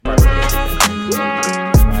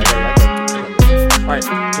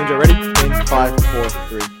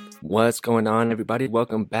4-3. What's going on, everybody?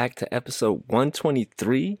 Welcome back to episode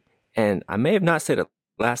 123. And I may have not said it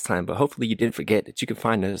last time, but hopefully you didn't forget that you can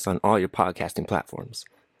find us on all your podcasting platforms.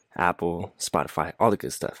 Apple, Spotify, all the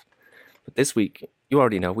good stuff. But this week, you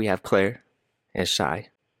already know we have Claire and Shy.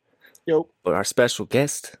 Yo. But our special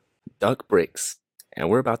guest, DuckBricks.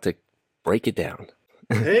 And we're about to break it down.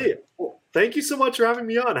 Hey, well, thank you so much for having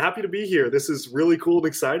me on. Happy to be here. This is really cool and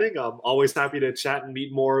exciting. I'm always happy to chat and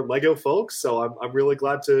meet more LEGO folks. So I'm really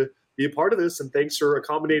glad to be a part of this. And thanks for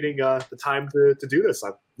accommodating the time to do this.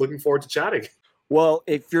 I'm looking forward to chatting. Well,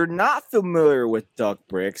 if you're not familiar with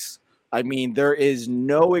DuckBricks, I mean, there is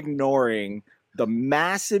no ignoring the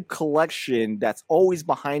massive collection that's always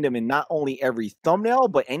behind him in not only every thumbnail,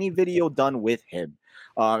 but any video done with him.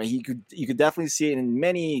 You could definitely see it in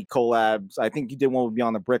many collabs. I think you did one with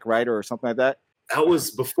Beyond the Brick, right, or something like that. That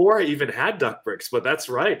was before I even had DuckBricks, but that's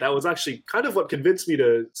right. That was actually kind of what convinced me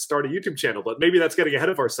to start a YouTube channel. But maybe that's getting ahead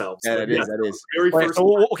of ourselves. Yeah, that is. Very right, first.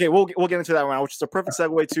 So we'll get into that now, which is a perfect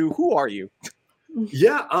segue to who are you?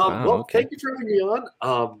 Yeah. Thank you for having me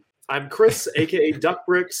on. I'm Chris, aka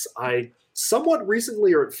DuckBricks. I somewhat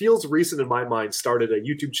recently, or it feels recent in my mind, started a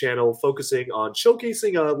YouTube channel focusing on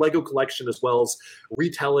showcasing a LEGO collection as well as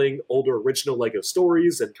retelling older original LEGO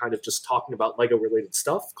stories and kind of just talking about LEGO related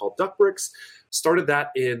stuff called DuckBricks. Started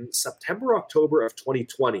that in September, October of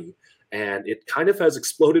 2020. And it kind of has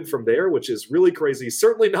exploded from there, which is really crazy.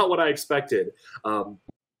 Certainly not what I expected.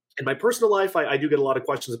 In my personal life, I do get a lot of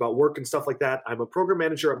questions about work and stuff like that. I'm a program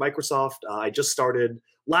manager at Microsoft. I just started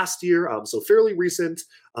last year, so fairly recent,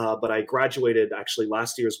 but I graduated actually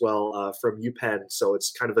last year as well from UPenn. So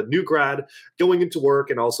it's kind of a new grad going into work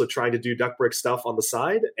and also trying to do DuckBrick stuff on the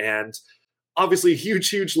side. And obviously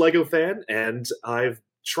huge LEGO fan. And I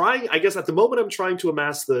guess at the moment I'm trying to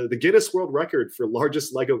amass the Guinness World Record for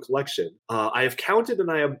largest LEGO collection. I have counted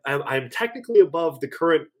and I am technically above the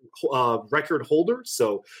current record holder.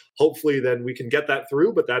 So hopefully then we can get that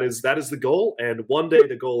through, but that is the goal. And one day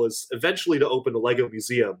the goal is eventually to open a LEGO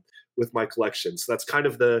museum with my collection. So that's kind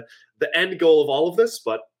of the end goal of all of this.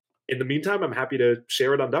 But in the meantime, I'm happy to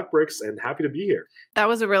share it on DuckBricks and happy to be here. That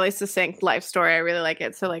was a really succinct life story. I really like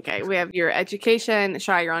it. So we have your education.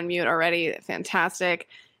 Shy, you're on mute already. Fantastic.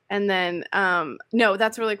 And then, no,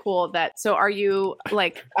 that's really cool. So are you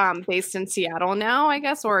based in Seattle now, I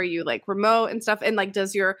guess, or are you remote and stuff? And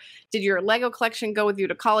did your LEGO collection go with you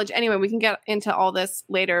to college? Anyway, we can get into all this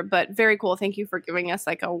later, but very cool. Thank you for giving us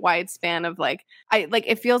a wide span of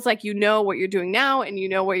it feels like you know what you're doing now and you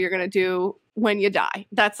know what you're going to do when you die.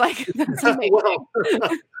 That's amazing. Well,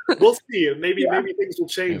 we'll see. Maybe things will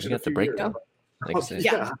change. We got the breakdown.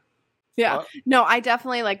 Yeah. No, I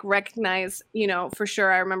definitely recognize, for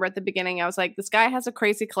sure. I remember at the beginning, I was like, this guy has a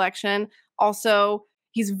crazy collection. Also,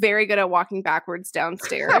 he's very good at walking backwards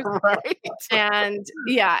downstairs. Right. And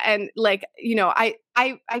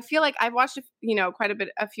I feel like I've watched, quite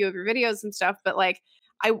a few of your videos and stuff, but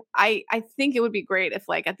I think it would be great if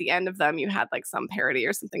at the end of them you had some parody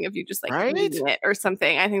or something of you just right? reading it or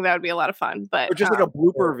something. I think that would be a lot of fun. But or just a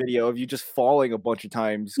blooper video of you just falling a bunch of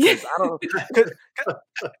times. I don't know.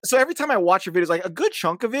 So every time I watch your videos, a good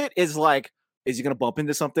chunk of it is is he gonna bump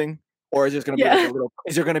into something? Or is there going to be a little?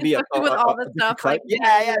 Is there going to be especially with all the stuff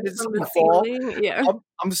Does something fall? Yeah,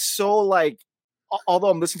 I'm so although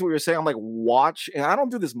I'm listening to what you're saying, I'm watch, and I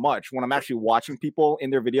don't do this much when I'm actually watching people in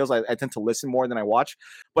their videos. I tend to listen more than I watch,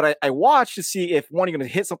 but I watch to see if one, you're going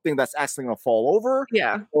to hit something that's actually going to fall over,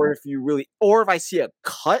 or if I see a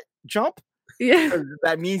cut jump,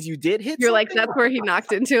 that means you did hit. You're something. That's where he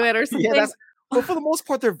knocked into it or something. Yeah, but for the most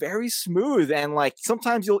part, they're very smooth, and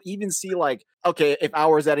sometimes you'll even see okay, if I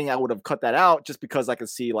was editing, I would have cut that out just because I could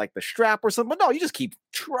see the strap or something. But no, you just keep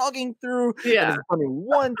trugging through. Yeah, it's only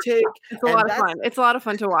one take. It's a lot of fun. It's a lot of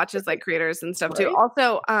fun to watch as creators and stuff too.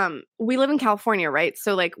 Also, we live in California, right?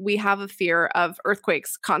 So we have a fear of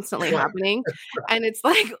earthquakes constantly happening, and it's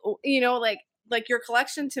your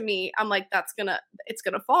collection to me, I'm it's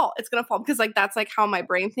gonna fall because that's how my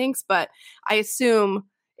brain thinks. But I assume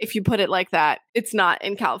if you put it like that, it's not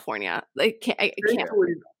in California. I can't.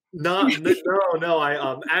 No.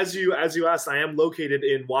 As you asked, I am located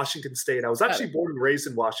in Washington State. I was actually born and raised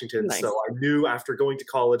in Washington, nice. So I knew after going to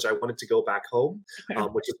college I wanted to go back home,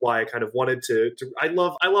 which is why I kind of wanted to. I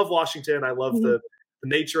love Washington. I love the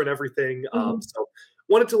nature and everything. So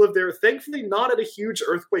wanted to live there. Thankfully, not at a huge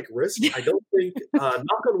earthquake risk. I don't think,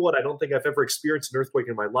 knock on wood, I don't think I've ever experienced an earthquake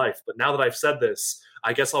in my life. But now that I've said this,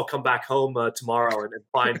 I guess I'll come back home tomorrow and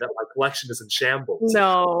find that my collection is in shambles.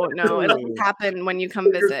 No, it'll happen when you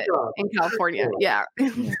come visit in California. Yeah.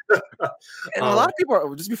 And a lot of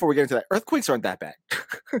people, just before we get into that, earthquakes aren't that bad.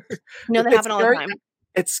 No, they happen all the time.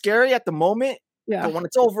 It's scary at the moment, Yeah. But when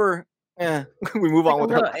it's over, we move on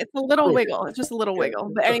with it. It's a little wiggle. It's just a little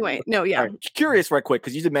wiggle. But anyway, no, yeah. Right. Curious, right quick,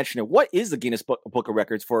 because you did mention it. What is the Guinness Book of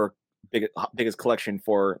Records for biggest collection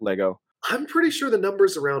for Lego? I'm pretty sure the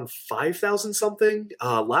number's around 5,000 something.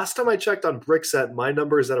 Last time I checked on Brickset, my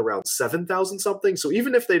number is at around 7,000 something. So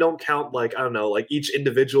even if they don't count, like, I don't know, like each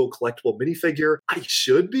individual collectible minifigure, I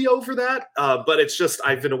should be over that. But it's just,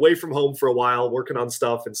 I've been away from home for a while working on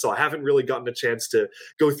stuff. And so I haven't really gotten a chance to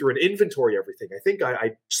go through and inventory everything. I think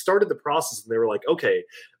I started the process and they were like, okay,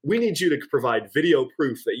 we need you to provide video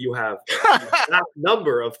proof that you have that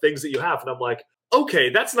number of things that you have. And I'm like, okay,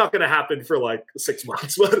 that's not going to happen for like 6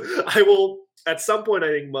 months, but I will at some point. I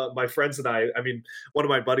think my friends and I mean, one of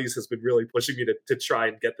my buddies has been really pushing me to try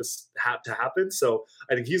and get this to happen. So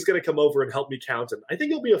I think he's going to come over and help me count. And I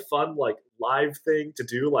think it'll be a fun, like, live thing to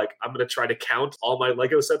do. Like, I'm going to try to count all my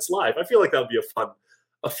Lego sets live. I feel like that would be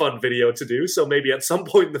a fun video to do. So maybe at some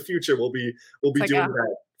point in the future, we'll be doing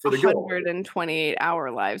that. For the 128-hour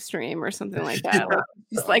live stream or something like that.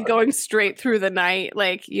 Just like going straight through the night,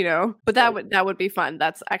 like, you know. But that would be fun.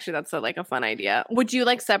 That's a fun idea. Would you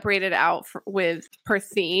like separate it out with per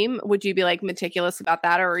theme? Would you be like meticulous about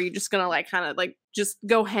that, or are you just gonna like kind of like just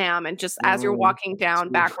go ham and just as you're walking down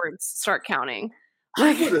backwards start counting?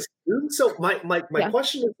 I would assume so. My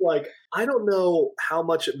question is, like, I don't know how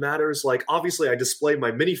much it matters. Like, obviously, I display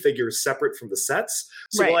my minifigures separate from the sets.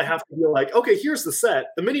 So I have to be like, okay, here's the set.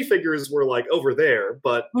 The minifigures were like over there,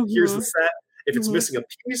 but here's the set. If it's missing a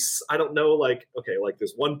piece, I don't know. Like, okay, like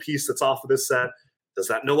there's one piece that's off of this set. Does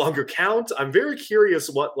that no longer count? I'm very curious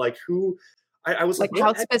what, like, who. I was like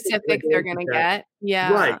how specific they're going to get.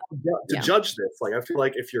 Yeah. Right. To judge this. Like, I feel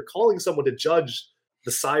like if you're calling someone to judge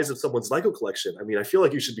the size of someone's Lego collection, I mean, I feel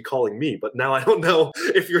like you should be calling me, but now I don't know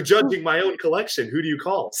if you're judging my own collection. Who do you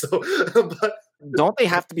call? So, but don't they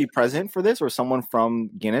have to be present for this, or someone from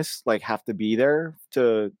Guinness like have to be there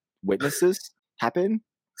to witness this happen?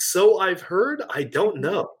 So I've heard. I don't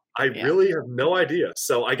know. I really have no idea.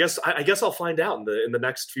 So I guess I'll find out in the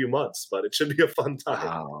next few months. But it should be a fun time.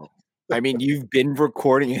 Wow. I mean, you've been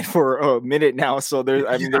recording it for a minute now, so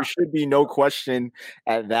there should be no question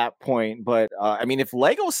at that point. But I mean, if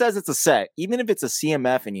Lego says it's a set, even if it's a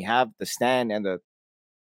CMF and you have the stand and the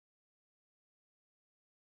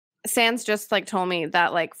Sans just like told me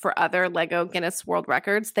that like for other Lego Guinness World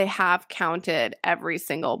Records, they have counted every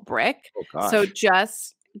single brick. So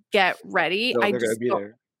just get ready. So I just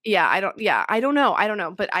I don't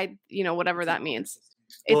know, but whatever that means.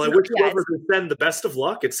 Well, I wish whoever could send the best of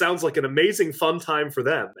luck. It sounds like an amazing fun time for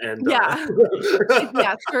them. And yeah,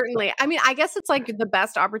 certainly. I mean, I guess it's like the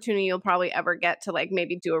best opportunity you'll probably ever get to like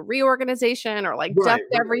maybe do a reorganization or like dust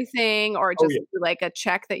everything, or just do like a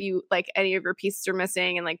check that you like any of your pieces are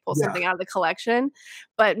missing and like pull something out of the collection.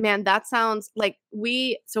 But man, that sounds like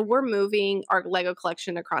we're moving our Lego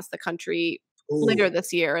collection across the country later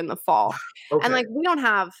this year in the fall. And like we don't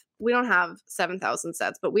have 7,000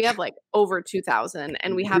 sets, but we have like over 2,000,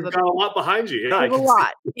 and we have a lot behind you. We have a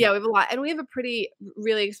lot. Yeah, we have a lot, and we have a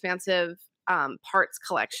really expansive parts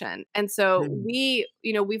collection. And so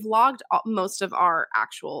we've logged most of our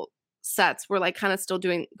actual sets. We're like kind of still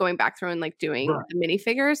going back through and like doing the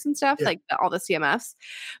minifigures and stuff, like all the CMFs.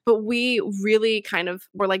 But we really kind of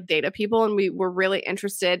were like data people, and we were really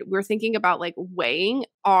interested. We're thinking about like weighing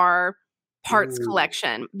our parts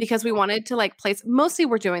collection because we wanted to like place, mostly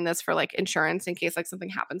we're doing this for like insurance in case like something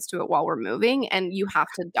happens to it while we're moving, and you have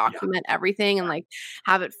to document everything and like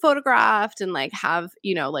have it photographed and like have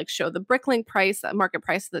like show the Bricklink price, market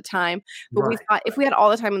price at the time. But we thought if we had all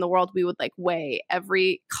the time in the world, we would like weigh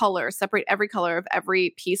every color, separate every color of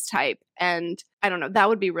every piece type, and I don't know, that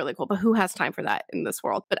would be really cool. But who has time for that in this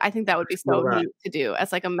world? But I think that would be so neat to do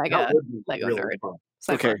as like a mega Lego nerd.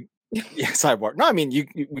 Okay. Yeah, sidebar. No, I mean,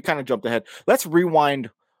 we kind of jumped ahead. Let's rewind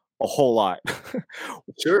a whole lot.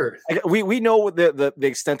 Sure. We know the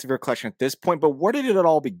extent of your collection at this point, but where did it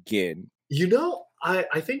all begin?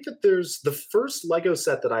 I think that there's the first Lego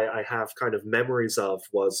set that I have kind of memories of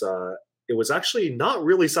was it was actually not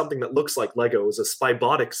really something that looks like Lego. It was a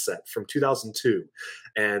Spybotics set from 2002.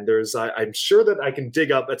 And I'm sure that I can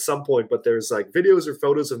dig up at some point, but there's like videos or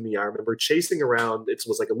photos of me. I remember chasing around. It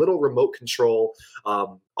was like a little remote control,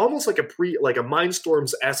 almost like a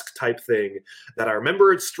Mindstorms-esque type thing that I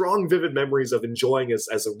remember strong, vivid memories of enjoying as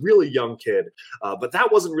a really young kid. But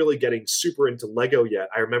that wasn't really getting super into Lego yet.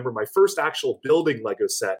 I remember my first actual building Lego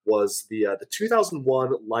set was the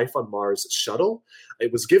 2001 Life on Mars shuttle.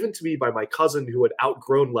 It was given to me by my cousin who had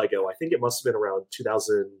outgrown Lego. I think it must have been around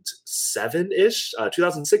 2007-ish,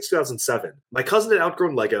 2006, 2007. My cousin had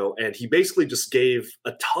outgrown Lego, and he basically just gave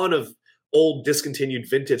a ton of old discontinued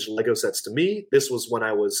vintage Lego sets to me. This was when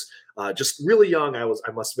I was just really young. I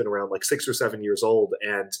must have been around like 6 or 7 years old,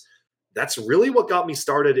 and that's really what got me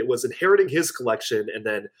started. It was inheriting his collection, and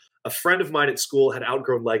then a friend of mine at school had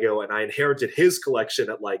outgrown Lego, and I inherited his collection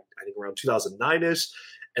at like, I think around 2009-ish.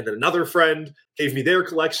 And then another friend gave me their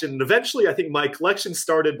collection. And eventually, I think my collection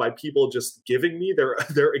started by people just giving me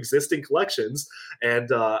their existing collections. And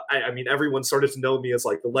I mean, everyone started to know me as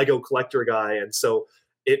like the Lego collector guy. And so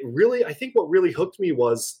it really, I think what really hooked me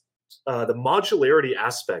was the modularity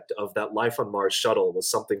aspect of that Life on Mars shuttle was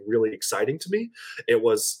something really exciting to me. It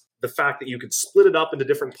was the fact that you could split it up into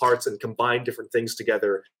different parts and combine different things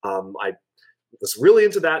together. I was really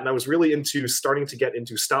into that, and I was really into starting to get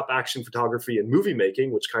into stop action photography and movie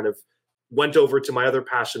making, which kind of went over to my other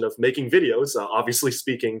passion of making videos. Obviously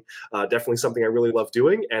speaking, definitely something I really love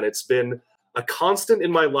doing, and it's been a constant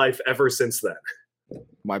in my life ever since then.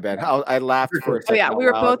 My bad. I laughed for a second. Oh yeah, we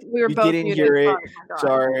were both didn't muted. hear it. Oh,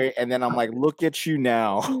 Sorry. And then I'm like, look at you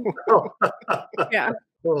now. Yeah.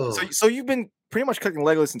 So you've been pretty much collecting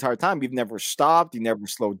Lego this entire time. You've never stopped. You never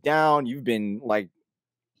slowed down. You've been like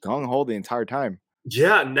gung-ho the entire time.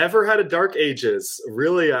 Yeah, never had a dark ages.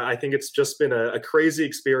 Really, I think it's just been a crazy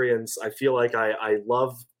experience. I feel like I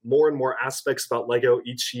love more and more aspects about Lego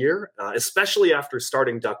each year, especially after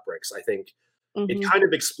starting DuckBricks. I think it kind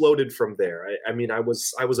of exploded from there. I mean, I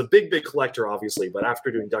was a big collector, obviously, but after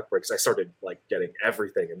doing DuckBricks, I started like getting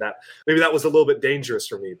everything, and that was a little bit dangerous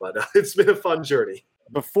for me, but it's been a fun journey.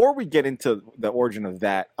 Before we get into the origin of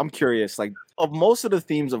that, I'm curious, like, of most of the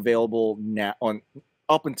themes available now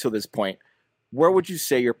up until this point, where would you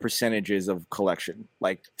say your percentage is of collection,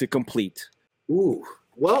 like, to complete? Ooh,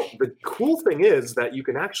 well, the cool thing is that you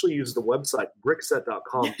can actually use the website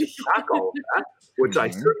brickset.com to track all of that, which I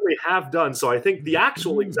certainly have done. So I think the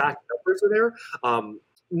actual exact numbers are there.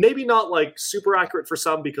 Maybe not like super accurate for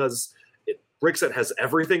some, because Brickset has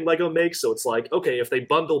everything Lego makes, so it's like, okay, if they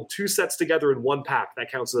bundled 2 sets together in one pack,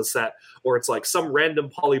 that counts as a set. Or it's like some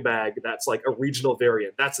random poly bag that's like a regional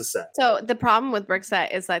variant, that's a set. So the problem with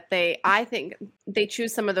Brickset is that I think they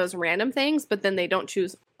choose some of those random things, but then they don't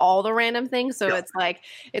choose all the random things. So it's like,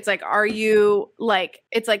 are you like,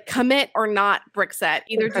 it's like commit or not Brickset,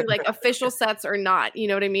 either do like official sets or not, you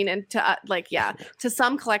know what I mean? And to to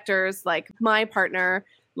some collectors, like my partner,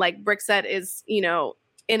 like Brickset is,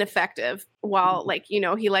 ineffective, while like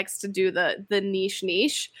he likes to do the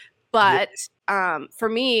niche, but for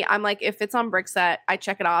me, I'm like, if it's on Brickset, I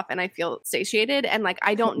check it off and I feel satiated, and like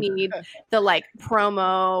I don't need the like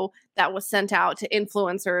promo that was sent out to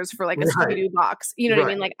influencers for like a Scooby-Doo box, you know what I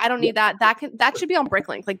mean? Like I don't need that. That should be on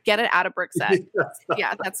Bricklink. Like get it out of Brickset.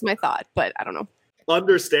 Yeah, that's my thought, but I don't know.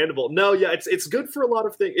 Understandable. No, yeah, it's good for a lot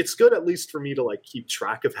of things. It's good, at least for me, to like keep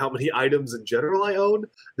track of how many items in general I own.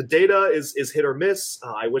 The data is hit or miss.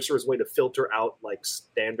 I wish there was a way to filter out like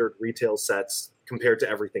standard retail sets compared to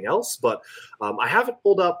everything else, but I haven't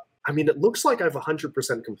pulled up. I mean, it looks like I've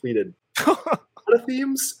 100% completed a lot of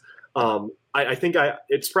themes. I think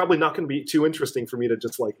it's probably not going to be too interesting for me to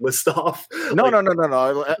just like list off. No.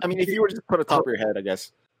 I mean, if you were to put it top of your head, I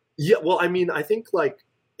guess. Yeah. Well, I mean, I think like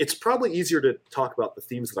it's probably easier to talk about the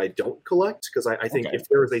themes that I don't collect, because I think if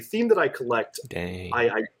there is a theme that I collect,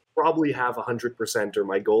 I probably have 100%, or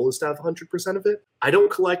my goal is to have 100% of it. I don't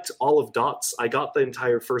collect all of Dots. I got the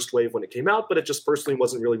entire first wave when it came out, but it just personally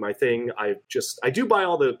wasn't really my thing. I do buy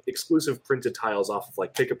all the exclusive printed tiles off of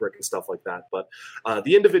like Pick-a-Brick and stuff like that, but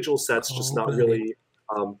the individual sets just not really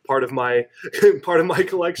part of my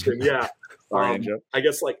collection. Yeah. I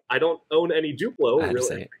guess like I don't own any Duplo,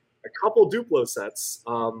 really. A couple Duplo sets.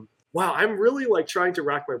 Wow, I'm really like trying to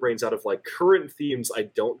rack my brains out of like current themes I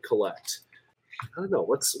don't collect. I don't know.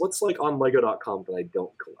 What's like on Lego.com that I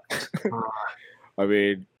don't collect? I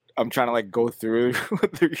mean, I'm trying to like go through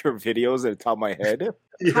your videos at the top of my head.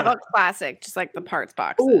 Yeah. How about classic? Just like the parts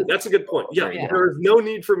boxes. Oh, that's a good point. Yeah, there is no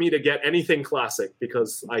need for me to get anything classic,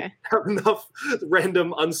 because I have enough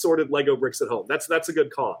random unsorted Lego bricks at home. That's a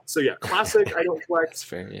good call. So yeah, classic I don't collect. That's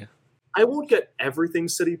fair, yeah. I won't get everything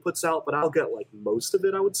City puts out, but I'll get like most of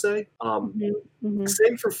it, I would say.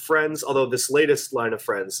 Same for Friends, although this latest line of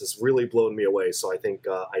Friends has really blown me away. So I think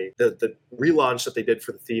the relaunch that they did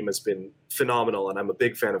for the theme has been phenomenal, and I'm a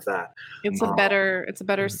big fan of that. It's a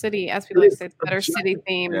better city, as we like to say, it's a better city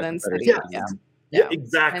theme than City. Yeah,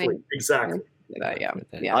 exactly. Yeah.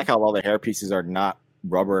 I like how all the hair pieces are not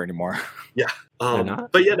rubber anymore. Yeah.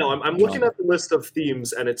 But yeah, no, I'm looking at the list of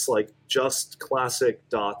themes, and it's like just classic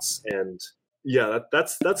Dots, and yeah,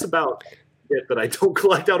 that's about kit that I don't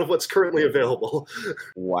collect out of what's currently available.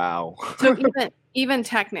 Wow. So even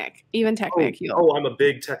Technic. I'm a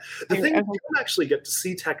big Tech. The thing, you don't actually get to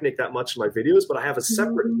see Technic that much in my videos, but I have a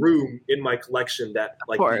separate room in my collection that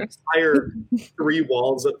like the entire three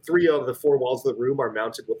of the four walls of the room are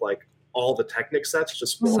mounted with like all the Technic sets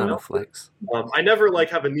just for flex. I never like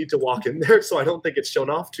have a need to walk in there, so I don't think it's shown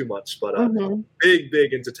off too much. But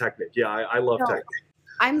big into Technic. Yeah, I love Technic.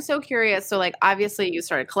 I'm so curious. So, like, obviously, you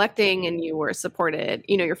started collecting, and you were supported.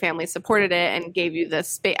 You know, your family supported it and gave you the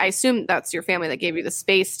space. I assume that's your family that gave you the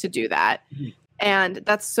space to do that, and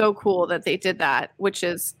that's so cool that they did that. Which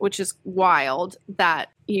is wild that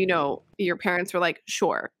your parents were like,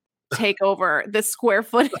 sure, take over this square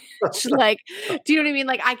footage. Like, do you know what I mean?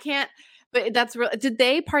 Like, I can't. But that's real. Did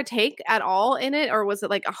they partake at all in it, or was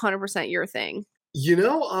it like 100% your thing?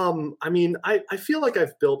 I mean, I feel like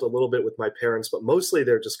I've built a little bit with my parents, but mostly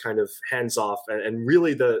they're just kind of hands off. And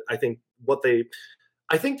really I think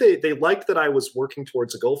they liked that I was working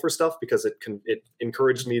towards a goal for stuff because it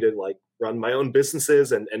encouraged me to like run my own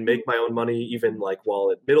businesses and make my own money, even like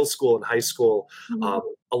while at middle school and high school.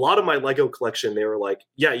 A lot of my Lego collection, they were like,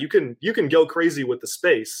 yeah, you can go crazy with the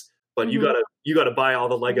space, but you gotta buy all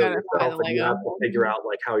the Lego yourself, and you have to figure out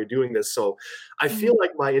like how you're doing this. So I feel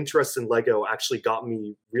like my interest in Lego actually got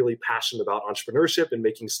me really passionate about entrepreneurship and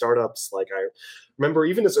making startups. Like I remember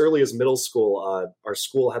even as early as middle school, our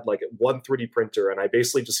school had like one 3D printer, and I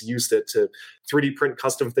basically just used it to 3D print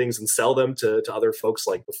custom things and sell them to other folks.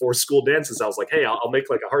 Like before school dances, I was like, hey, I'll make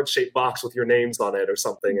like a heart-shaped box with your names on it or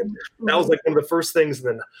something. And that was like one of the first things. And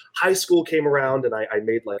then high school came around, and I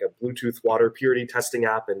made like a Bluetooth water purity testing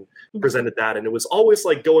app and presented that. And it was always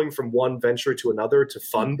like going from one venture to another to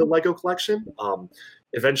fund the Lego collection.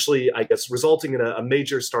 Eventually, I guess, resulting in a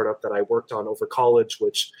major startup that I worked on over college,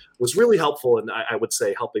 which was really helpful, and I would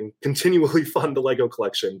say helping continually fund the Lego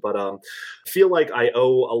collection. But I feel like I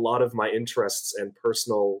owe a lot of my interests and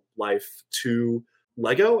personal life to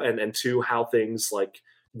Lego and to how things like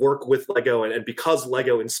work with Lego, and because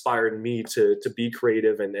Lego inspired me to be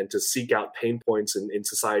creative and to seek out pain points in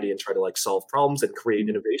society and try to like solve problems and create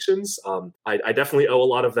innovations. I definitely owe a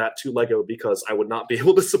lot of that to Lego, because I would not be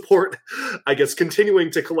able to support, I guess, continuing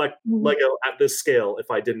to collect Lego at this scale if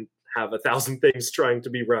I didn't have 1,000 things trying to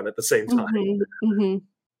be run at the same time.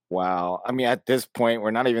 Wow. I mean, at this point,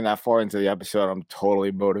 we're not even that far into the episode. I'm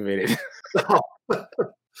totally motivated.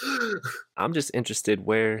 I'm just interested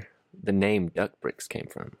where the name DuckBricks came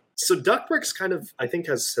from. So DuckBricks kind of, I think,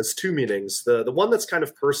 has two meanings. The one that's kind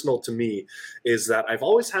of personal to me is that I've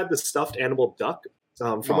always had this stuffed animal duck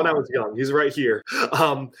from when I was young. He's right here.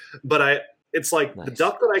 But it's like the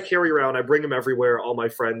duck that I carry around. I bring him everywhere. All my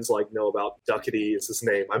friends like know about Duckity is his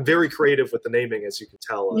name. I'm very creative with the naming, as you can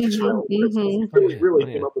tell. Really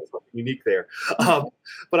came up with something unique there.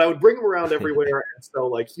 But I would bring him around everywhere, and so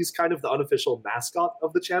like he's kind of the unofficial mascot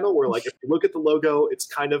of the channel. Where like if you look at the logo, it's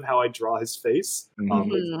kind of how I draw his face.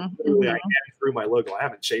 Literally, I drew my logo. I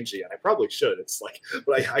haven't changed it yet. I probably should. It's like,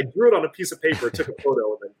 but I drew it on a piece of paper, took a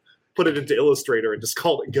photo, and then put it into Illustrator and just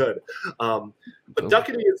called it good. But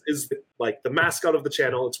Duckity is like the mascot of the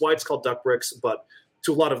channel. It's why it's called DuckBricks. But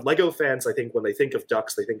to a lot of Lego fans, I think when they think of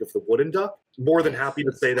ducks, they think of the wooden duck. More than happy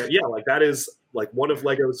to say that, yeah, like that is like one of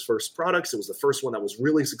Lego's first products. It was the first one that was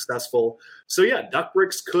really successful. So yeah,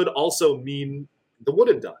 DuckBricks could also mean the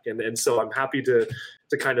wooden duck. And so I'm happy to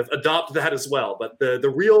kind of adopt that as well. But the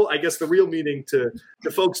real meaning to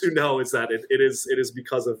folks who know is that it is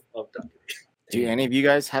because of Duckity. Do any of you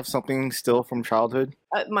guys have something still from childhood?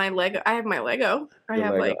 My Lego. I have my Lego.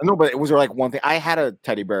 No, but was there like one thing? I had a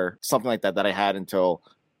teddy bear, something like that I had until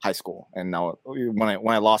high school, and now when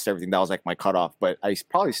I lost everything, that was like my cutoff. But I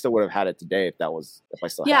probably still would have had it today if I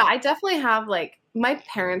still. Yeah, had it. I definitely have. Like my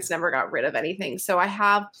parents never got rid of anything, so I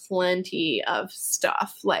have plenty of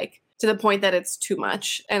stuff. Like to the point that it's too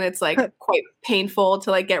much, and it's like quite painful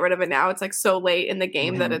to like get rid of it now. It's like so late in the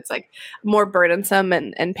game that it's like more burdensome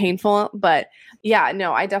and painful. But yeah,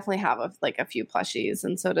 no, I definitely have a few plushies,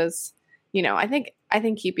 and so does, I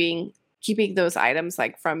think keeping those items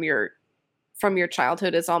like from your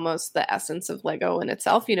childhood is almost the essence of Lego in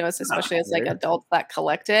itself, especially as like adults that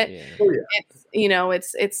collect it. Yeah.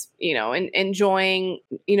 It's enjoying,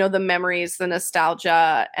 the memories, the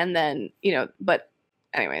nostalgia, and then, but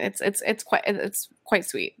anyway, it's quite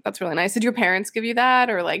sweet. That's really nice. Did your parents give you that,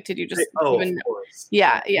 or like did you just of course.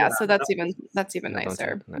 Yeah. So that's even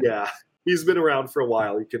nicer. Yeah. He's been around for a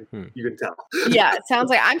while. You can tell. Yeah, it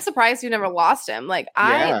sounds like I'm surprised you never lost him. Like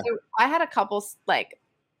I had a couple like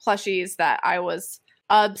plushies that I was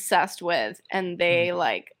obsessed with, and they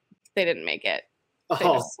didn't make it.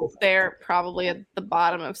 They're probably at the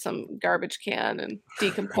bottom of some garbage can and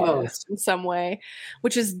decomposed in some way,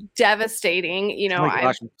 which is devastating. You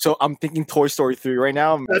know, so I'm thinking Toy Story 3 right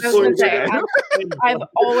now. I've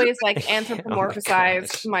always like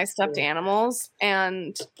anthropomorphized my stuffed animals,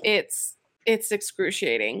 and it's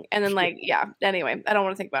excruciating. And then anyway, I don't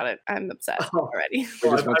want to think about it. I'm upset already.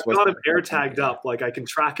 Well, I've got him air tagged up. Like I can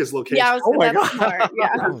track his location. Yeah, that's smart.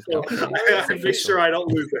 Yeah. I can make sure I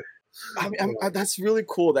don't lose it. That's really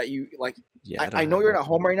cool that you like. Yeah, I know you're at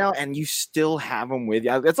home right now, and you still have him with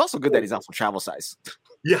you. It's also good that he's also travel size.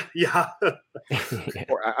 Yeah.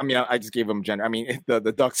 I just gave him gender. I mean, the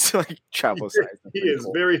duck's like travel size. He is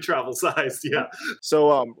cool. Very travel sized. Yeah.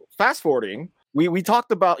 So, fast forwarding. We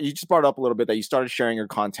talked about, you just brought up a little bit that you started sharing your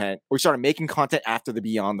content, or you started making content after the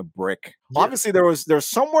Beyond the Brick. Yeah. Obviously, there's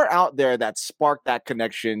somewhere out there that sparked that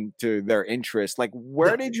connection to their interest. Like,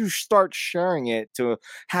 where did you start sharing it to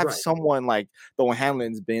have someone like the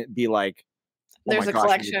O'Hanlons be like, there's a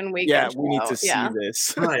collection we need to see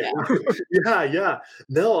this. Right. Yeah.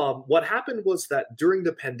 No, what happened was that during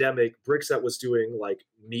the pandemic, Brickset was doing like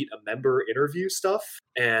meet a member interview stuff.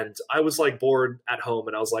 And I was like bored at home,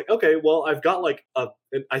 and I was like, okay, well, I've got like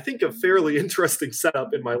I think a fairly interesting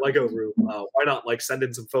setup in my Lego room. Why not like send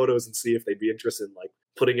in some photos and see if they'd be interested in like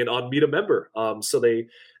putting it on Meet a Member. So they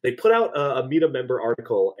put out a Meet a Member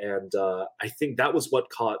article, and I think that was what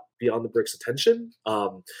caught Beyond the Brick's attention.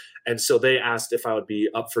 And so they asked if I would be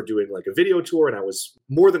up for doing like a video tour, and I was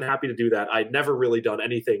more than happy to do that. I'd never really done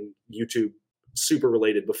anything YouTube super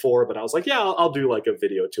related before, but I was like, yeah, I'll do like a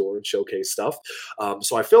video tour and showcase stuff.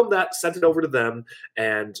 So I filmed that, sent it over to them,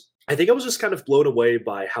 and I think I was just kind of blown away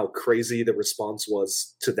by how crazy the response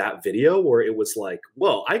was to that video, where it was like,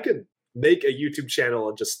 well, I could make a YouTube channel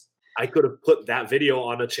and I could have put that video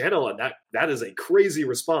on a channel, and that is a crazy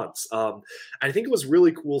response. I think it was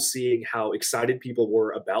really cool seeing how excited people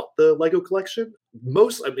were about the Lego collection.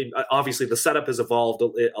 Obviously the setup has evolved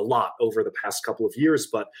a lot over the past couple of years,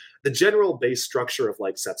 but the general base structure of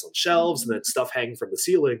like sets on shelves and then stuff hanging from the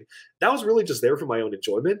ceiling, that was really just there for my own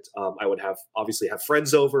enjoyment. I would obviously have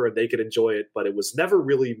friends over and they could enjoy it, but it was never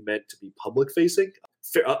really meant to be public facing.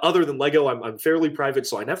 Other than Lego, I'm fairly private,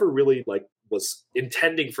 so I never really was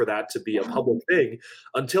intending for that to be a public thing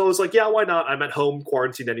until I was like, yeah, why not? I'm at home,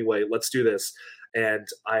 quarantined anyway. Let's do this. And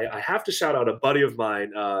I have to shout out a buddy of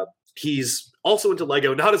mine. He's also into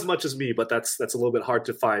Lego, not as much as me, but that's a little bit hard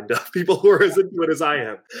to find people who are as into it as I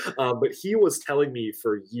am. But he was telling me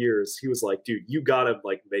for years, he was like, dude, you gotta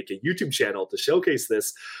make a YouTube channel to showcase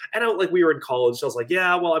this. And we were in college, so I was like,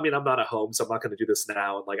 yeah, well, I'm not at home, so I'm not gonna do this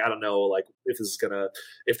now. And I don't know,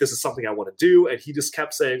 if this is something I want to do. And he just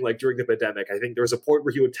kept saying, during the pandemic, I think there was a point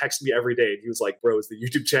where he would text me every day and he was like, bro, is the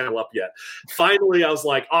YouTube channel up yet? Finally, I was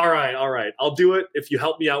like, all right, I'll do it if you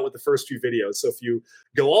help me out with the first few videos. So if you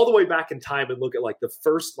go all the way back in time and look at the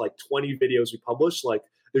first 20 videos we published,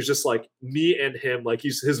 there's just me and him,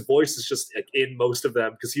 his voice is just in most of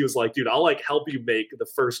them, because he was like, dude, I'll help you make the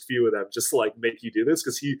first few of them just to make you do this,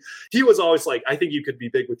 because he was always like, I think you could be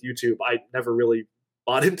big with YouTube. I never really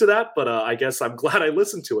bought into that, but I guess I'm glad I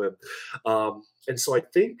listened to him. And so I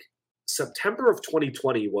think September of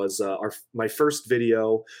 2020 was my first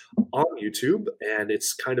video on YouTube, and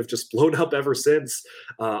it's kind of just blown up ever since.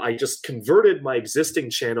 I just converted my existing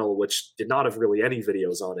channel, which did not have really any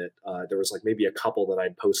videos on it. There was maybe a couple that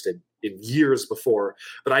I'd posted in years before,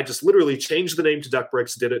 but I just literally changed the name to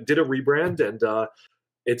DuckBricks, did a rebrand, and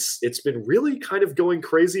it's been really kind of going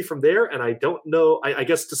crazy from there. And I don't know, I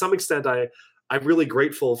guess to some extent I'm really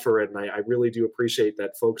grateful for it, and I really do appreciate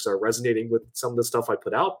that folks are resonating with some of the stuff I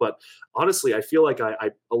put out. But honestly, I feel like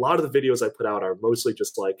a lot of the videos I put out are mostly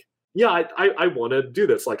just I want to do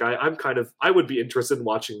this. I would be interested in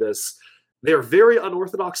watching this. They're very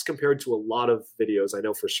unorthodox compared to a lot of videos. I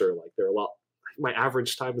know for sure. They're a lot. My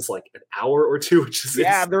average time is an hour or two, which is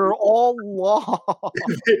they're all long.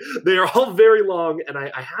 They are all very long, and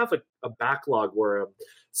I have a backlog where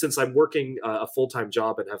since I'm working a full-time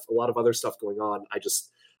job and have a lot of other stuff going on,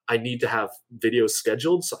 I need to have videos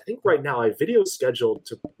scheduled. So I think right now I have videos scheduled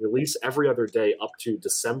to release every other day up to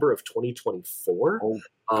December of 2024. Oh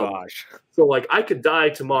gosh! So I could die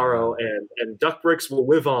tomorrow, and DuckBricks will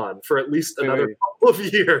live on for at least another couple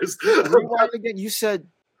of years. Again, you said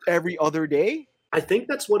every other day. I think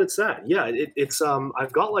that's what it's at. Yeah, it's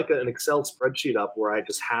I've got like an Excel spreadsheet up where I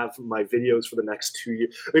just have my videos for the next 2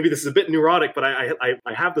 years. Maybe this is a bit neurotic, but I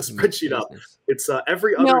have the spreadsheet up. It's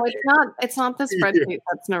every other. No, it's not the spreadsheet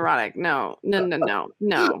that's neurotic. No.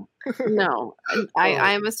 I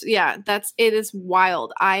am it is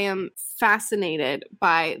wild. I am fascinated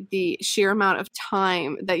by the sheer amount of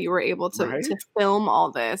time that you were able to film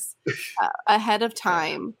all this ahead of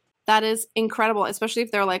time. That is incredible, especially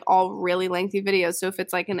if they're like all really lengthy videos. So if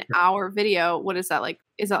it's like an hour video, what is that like?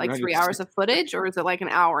 Is that like 3 hours of footage, or is it like an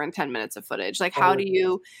hour and 10 minutes of footage? Like, how do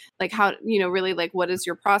you really like, what is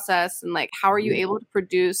your process, and like, how are you able to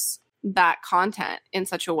produce that content in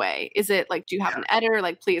such a way? Is it like, do you have an editor?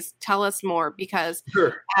 Like, please tell us more, because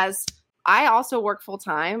as I also work full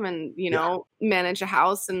time and, manage a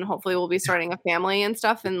house, and hopefully we'll be starting a family and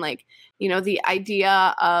stuff. And like, the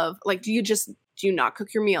idea of like, do you not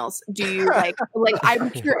cook your meals? Do you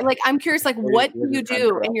I'm curious, like, what do you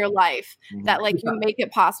do in your life that like you make it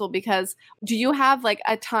possible? Because do you have like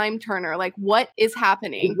a time turner? Like, what is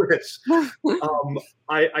happening?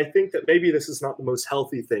 I think that maybe this is not the most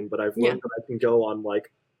healthy thing, but I've learned that I can go on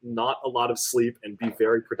like not a lot of sleep and be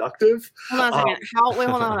very productive. Hold on a second. Hold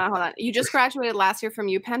on. You just graduated last year from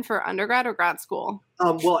UPenn for undergrad or grad school?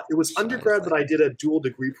 Well, it was undergrad, but I did a dual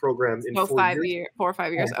degree program in 4 or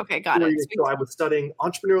 5 years. Okay, got it. So I was studying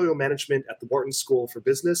entrepreneurial management at the Wharton School for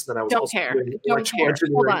Business. Then I was Don't care.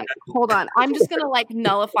 Hold on. I'm just gonna like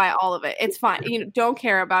nullify all of it. It's fine. Don't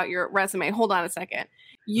care about your resume. Hold on a second.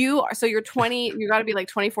 You're 20. You got to be like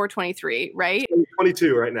 24, 23, right?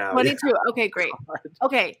 22 right now. 22. Yeah. Okay, great.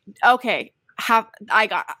 Okay. I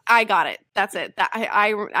got it. That's it.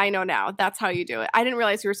 I know now. That's how you do it. I didn't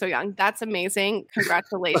realize you were so young. That's amazing.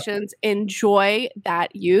 Congratulations. Enjoy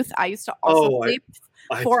that youth. I used to also sleep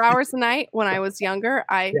 4 hours a night when I was younger.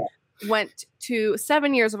 I went to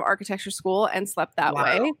 7 years of architecture school and slept that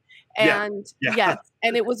way. And yes,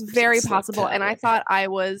 and it was very possible. And I thought I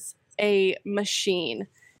was a machine.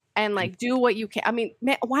 And like, do what you can. I mean,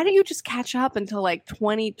 man, why don't you just catch up until like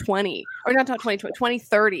 2020 or not 2020,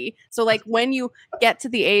 2030? So like, when you get to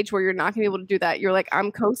the age where you're not gonna be able to do that, you're like,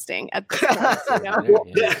 I'm coasting at this point.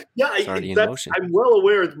 I'm well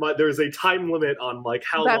aware there's a time limit on like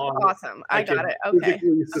how long. That's awesome. I got it. Okay.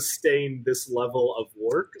 Physically sustain this level of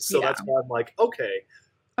work. So that's why I'm like, okay,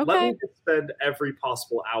 let me just spend every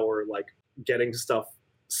possible hour like getting stuff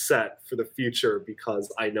set for the future, because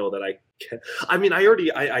I know that I can. I mean,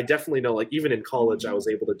 I definitely know, like, even in college I was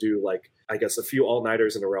able to do like, I guess, a few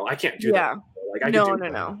all-nighters in a row. I can't do that anymore. Like, I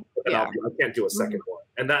can't do a second one.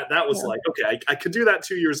 And that was like, okay, I could do that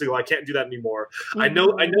 2 years ago. I can't do that anymore. I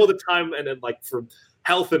know the time, and then like for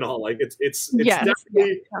health and all, like it's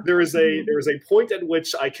definitely there is a point at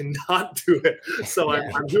which I cannot do it. So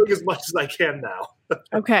I'm doing as much as I can now.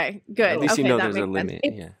 Okay, good. At least there's a limit.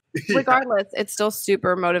 Regardless, it's still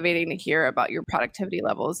super motivating to hear about your productivity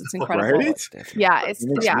levels. It's incredible. Right?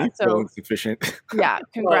 So sufficient. Yeah,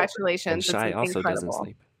 congratulations. Shy also doesn't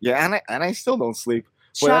sleep. Yeah, and I still don't sleep.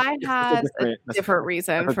 Shy has a different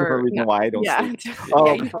reason why I don't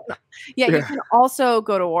sleep. You can also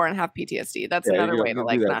go to war and have PTSD. That's another way to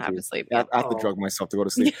like not have to sleep. I have to drug myself to go to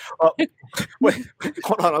sleep. Wait,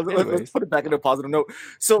 hold on. Let's put it back in a positive note.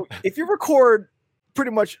 So if you record pretty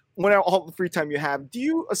much all the free time you have, do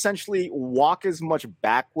you essentially walk as much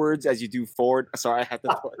backwards as you do forward? Sorry, I had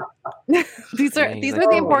to. These are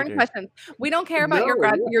the important questions. We don't care about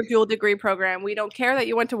your dual degree program. We don't care that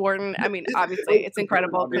you went to Wharton. I mean, obviously, it's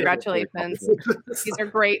incredible. Congratulations. These are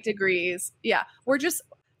great degrees. Yeah, we're just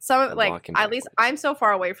at least I'm so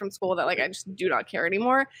far away from school that like I just do not care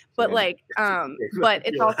anymore. But but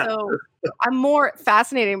it's also I'm more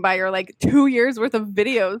fascinated by your like 2 years worth of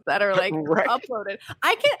videos that are like uploaded.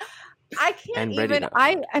 I can't even.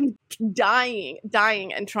 I am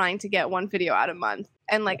dying and trying to get one video out a month,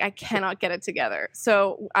 and like I cannot get it together.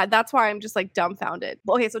 So that's why I'm just like dumbfounded.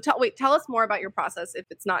 Okay, so tell us more about your process. If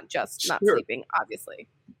it's not just not sleeping, obviously.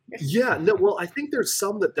 Yeah, no, well, I think there's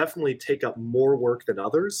some that definitely take up more work than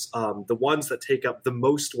others. The ones that take up the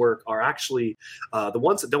most work are actually the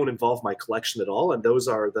ones that don't involve my collection at all. And those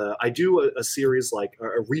are I do a series, like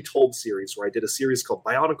a retold series, where I did a series called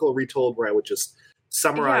Bionicle Retold, where I would just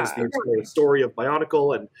summarize the entire story of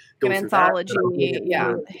Bionicle and go through anthology,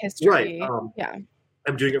 history. Right.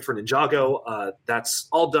 I'm doing it for Ninjago. That's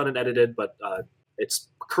all done and edited, but it's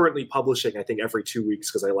currently publishing, I think, every 2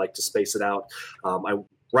 weeks, because I like to space it out.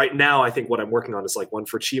 Right now, I think what I'm working on is like one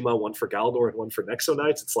for Chima, one for Galdor, and one for Nexo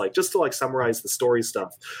Knights. It's like just to like summarize the story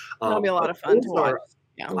stuff. That'll be a lot of fun to watch.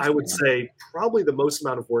 I would say probably the most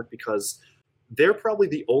amount of work, because they're probably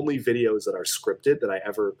the only videos that are scripted that I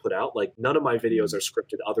ever put out. Like none of my videos are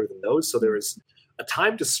scripted other than those. So there is a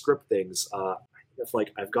time to script things. If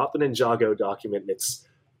like I've got the Ninjago document and it's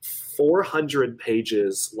 400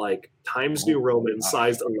 pages, like Times New Roman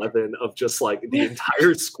size 11 of just like the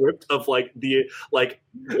entire script of like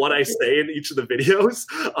what I say in each of the videos.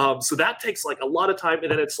 So that takes like a lot of time.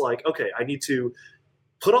 And then it's like, okay, I need to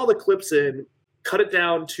put all the clips in, cut it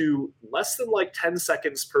down to less than like 10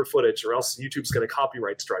 seconds per footage, or else YouTube's going to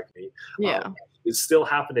copyright strike me. It's still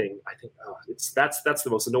happening. I think that's the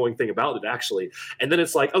most annoying thing about it, actually. And then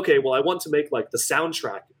it's like, okay, well, I want to make like the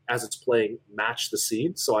soundtrack as it's playing match the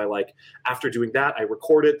scene. So I like, after doing that, I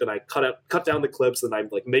record it, then I cut down the clips, then I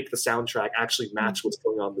like make the soundtrack actually match what's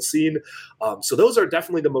going on in the scene. So those are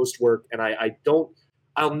definitely the most work, and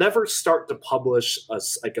I'll never start to publish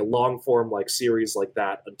a long form like series like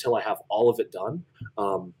that until I have all of it done.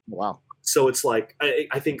 Wow. So it's like,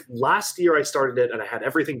 I think last year I started it and I had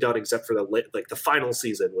everything done except for the final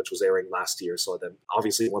season, which was airing last year. So then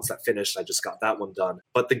obviously once that finished, I just got that one done.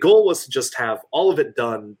 But the goal was to just have all of it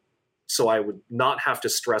done so I would not have to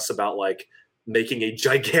stress about like making a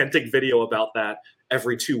gigantic video about that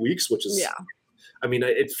every 2 weeks, which is, I mean,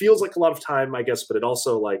 it feels like a lot of time, I guess, but it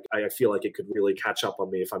also like, I feel like it could really catch up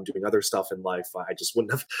on me if I'm doing other stuff in life. I just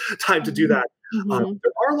wouldn't have time to do that. There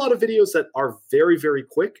are a lot of videos that are very, very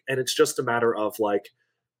quick, and it's just a matter of like,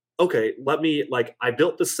 okay, I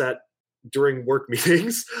built the set during work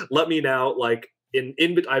meetings. Let me now like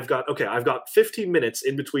I've got 15 minutes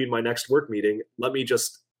in between my next work meeting. Let me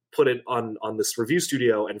just put it on this review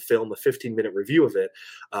studio and film a 15-minute review of it.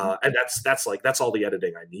 And that's all the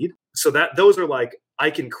editing I need. So those are like, I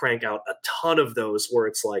can crank out a ton of those where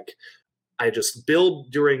it's like, I just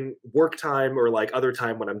build during work time or like other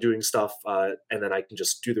time when I'm doing stuff. And then I can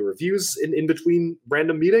just do the reviews in between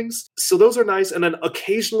random meetings. So those are nice. And then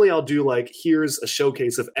occasionally I'll do like, here's a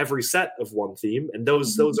showcase of every set of one theme. And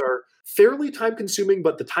those are fairly time consuming,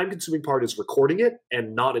 but the time consuming part is recording it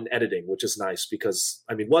and not in editing, which is nice because,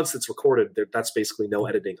 I mean, once it's recorded, that's basically no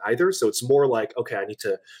editing either. So it's more like, okay, I need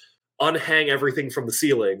to unhang everything from the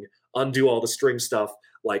ceiling, undo all the string stuff,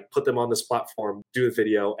 like put them on this platform, do a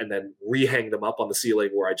video, and then rehang them up on the ceiling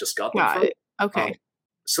where I just got them from. Okay.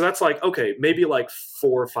 So that's like, okay, maybe like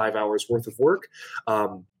 4 or 5 hours worth of work.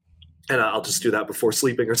 And I'll just do that before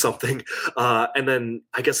sleeping or something. And then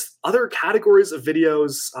I guess other categories of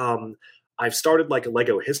videos, I've started like a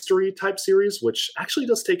Lego history type series, which actually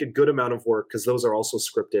does take a good amount of work because those are also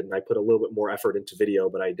scripted and I put a little bit more effort into video,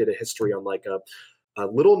 but I did a history on like a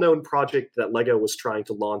little known project that Lego was trying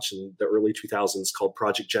to launch in the early 2000s called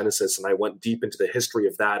Project Genesis. And I went deep into the history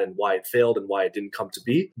of that and why it failed and why it didn't come to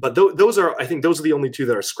be. But I think those are the only two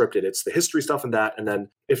that are scripted. It's the history stuff and that. And then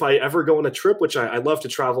if I ever go on a trip, which I love to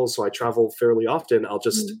travel, so I travel fairly often, I'll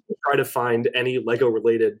just try to find any Lego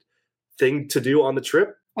related thing to do on the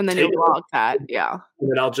trip. And then you'll log that. Yeah. And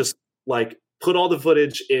then I'll just like put all the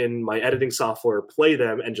footage in my editing software, play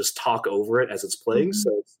them, and just talk over it as it's playing. So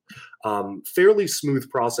it's fairly smooth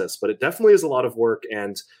process, but it definitely is a lot of work.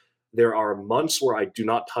 And there are months where I do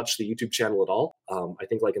not touch the YouTube channel at all. I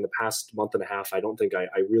think like in the past month and a half, I don't think I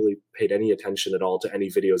really paid any attention at all to any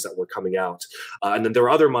videos that were coming out. And then there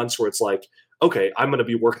are other months where it's like, okay, I'm going to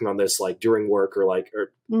be working on this like during work or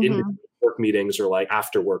in work meetings or like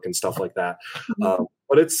after work and stuff like that.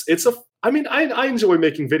 But I enjoy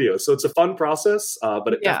making videos, so it's a fun process,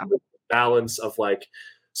 but it definitely balance of like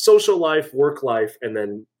social life, work life, and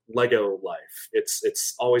then Lego life.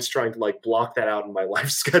 It's always trying to like block that out in my life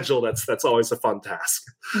schedule. That's always a fun task.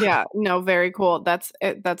 Yeah, no, very cool. That's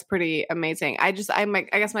pretty amazing. I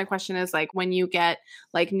guess my question is like when you get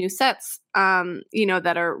like new sets,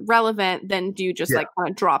 that are relevant, then do you just like kind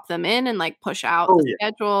of drop them in and like push out the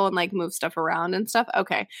schedule and like move stuff around and stuff?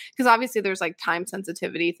 Okay. Because obviously there's like time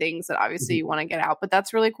sensitivity things that obviously you want to get out, but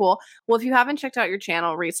that's really cool. Well, if you haven't checked out your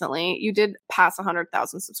channel recently, you did pass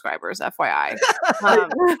 100,000 subscribers, FYI.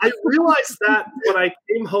 I realized that when I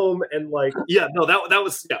came home and like, that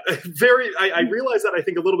was very, I realized that I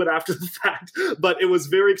think a little bit after the fact, but it was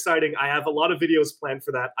very exciting. I have a lot of videos planned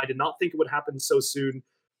for that. I did not think it would happen so soon.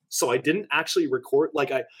 So I didn't actually record.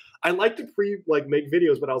 Like I like to make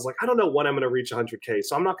videos, but I was like, I don't know when I'm going to reach 100K.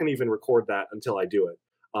 So I'm not going to even record that until I do it.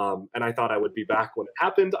 And I thought I would be back when it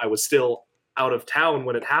happened. I was still out of town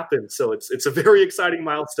when it happened. So it's a very exciing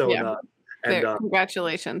milestone. Yeah.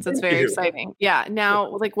 Congratulations. It's very exciting. Yeah. Now,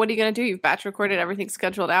 like, what are you going to do? You've batch recorded, everything's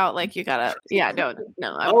scheduled out. Like you gotta, no.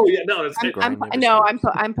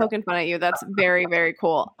 I'm poking fun at you. That's very, very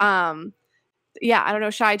cool. I don't know,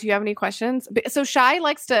 Shai, do you have any questions? So Shai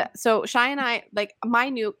and I, like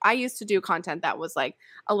I used to do content that was like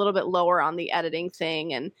a little bit lower on the editing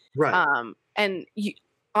thing. And, and you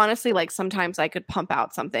honestly, like sometimes I could pump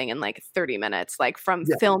out something in like 30 minutes, like from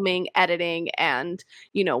filming, editing, and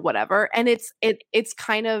whatever. And it's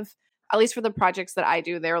kind of, at least for the projects that I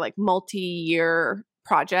do, they're like multi-year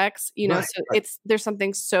projects, so there's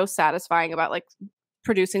something so satisfying about like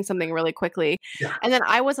producing something really quickly. And then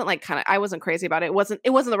I wasn't crazy about it. It wasn't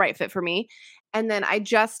the right fit for me. And then I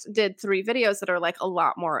just did 3 videos that are like a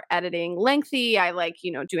lot more editing lengthy. I like,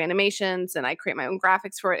 do animations and I create my own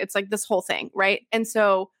graphics for it. It's like this whole thing. Right. And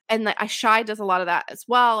so, and like Shy does a lot of that as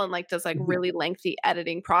well. And like does like really lengthy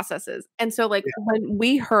editing processes. And so like when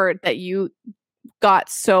we heard that you got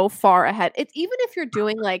so far ahead, it's even if you're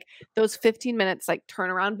doing like those 15 minutes like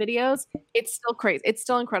turnaround videos, it's still crazy. It's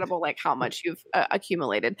still incredible like how much you've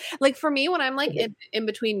accumulated. Like for me, when I'm like in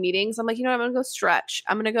between meetings, I'm like, I'm gonna go stretch.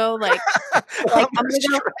 I'm gonna go like I'm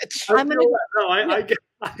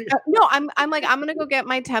gonna go get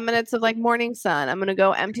my 10 minutes of like morning sun. I'm gonna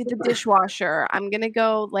go empty the dishwasher. I'm gonna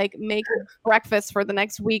go like make breakfast for the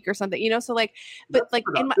next week or something, so like, but like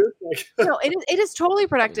in my it is totally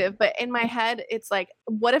productive, but in my head it's like,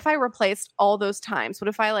 what if I replaced all those times? What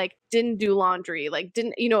if I like didn't do laundry, like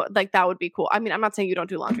didn't like that would be cool. I mean, I'm not saying you don't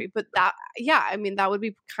do laundry, but that that would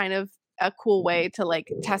be kind of a cool way to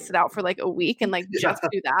like test it out for like a week and like just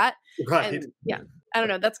do that. Right. And I don't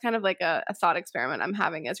know. That's kind of like a thought experiment I'm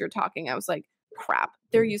having as you're talking. I was like, crap,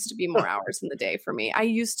 there used to be more hours in the day for me. I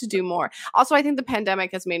used to do more. Also, I think the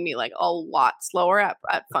pandemic has made me like a lot slower at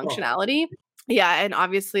functionality. Yeah. And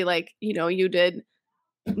obviously like, you did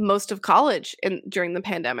most of college during the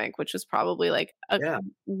pandemic, which was probably like a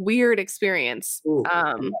weird experience. Ooh,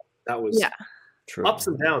 that was true. Ups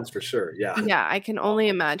and downs for sure. Yeah. Yeah. I can only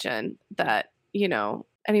imagine that,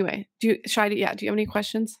 anyway, do you have any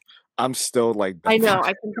questions? I'm still like, I know,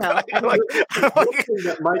 I can tell.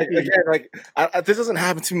 This doesn't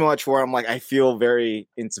happen too much where I'm like, I feel very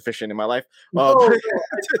insufficient in my life.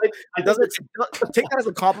 It doesn't take that as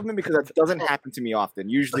a compliment because that doesn't happen to me often.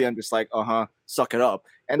 Usually I'm just like, suck it up.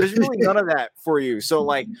 And there's really none of that for you. So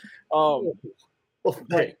like, so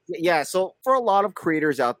for a lot of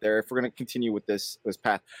creators out there, if we're going to continue with this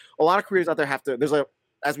path, a lot of creators out there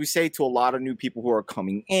as we say to a lot of new people who are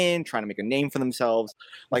coming in, trying to make a name for themselves,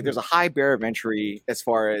 like there's a high barrier of entry as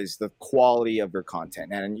far as the quality of your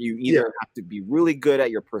content. And you either have to be really good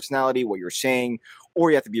at your personality, what you're saying,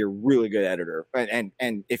 or you have to be a really good editor. And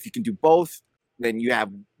if you can do both, then you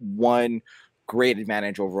have one great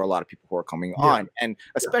advantage over a lot of people who are coming on. And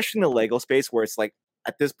especially in the Lego space where it's like,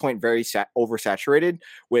 at this point, very oversaturated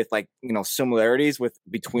with like, similarities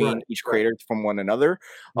between each creator from one another.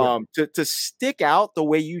 To stick out the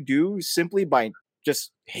way you do simply by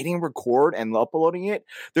just hitting record and uploading it,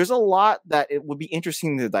 there's a lot that it would be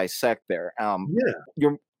interesting to dissect there.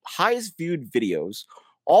 Your highest viewed videos,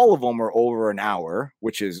 all of them are over an hour,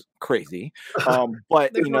 which is crazy.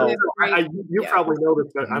 But you probably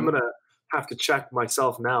noticed that I'm gonna have to check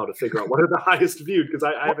myself now to figure out what are the highest viewed because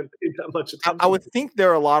I haven't paid that much attention. I would think there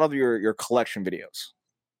are a lot of your collection videos.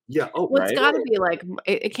 Yeah. Oh, well, it's got to be like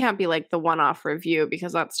it can't be like the one-off review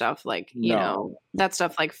because that stuff like that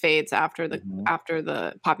stuff like fades after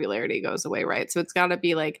the popularity goes away, right? So it's got to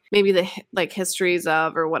be like maybe the like histories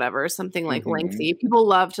of or whatever, something like lengthy. People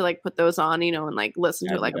love to like put those on, and like listen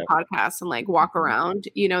to like a podcast and like walk around.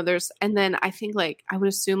 And then I think like I would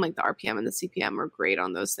assume like the RPM and the CPM are great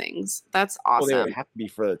on those things. That's awesome. Well, they would have to be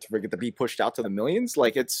to get to be pushed out to the millions.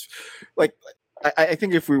 Like it's like I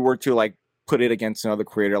think if we were to like put it against another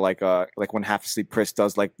creator like when Half Asleep Chris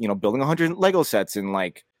does like building 100 Lego sets in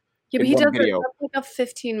like but he does like a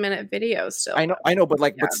 15-minute video still. I know, but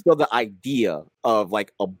but still the idea of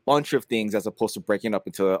like a bunch of things as opposed to breaking up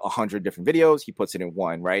into 100 different videos, he puts it in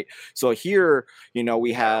one, right? So here,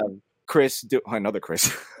 we have Chris, another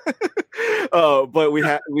Chris, but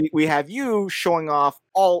we have you showing off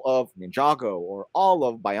all of Ninjago or all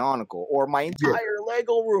of Bionicle or my entire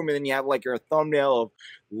Lego room, and then you have like your thumbnail of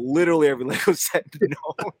literally every Lego set that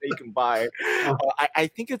you can buy. I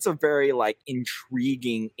think it's a very like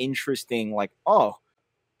intriguing, interesting, like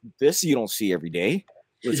this you don't see every day.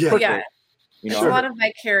 It's perfect. There's a lot of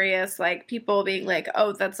vicarious, like people being like,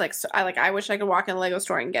 "Oh, that's like I wish I could walk in a Lego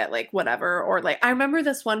store and get like whatever." Or like, I remember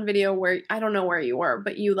this one video where I don't know where you were,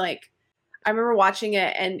 but you like, I remember watching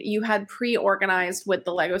it and you had pre-organized with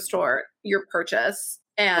the Lego store your purchase,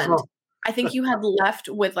 and I think you had left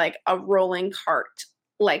with like a rolling cart,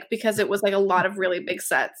 like because it was like a lot of really big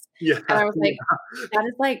sets. Yeah, and I was like, that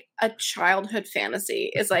is like a childhood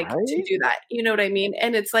fantasy. Is like to do that, you know what I mean?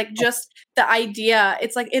 And it's like just the idea.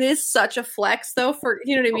 It's like it is such a flex though for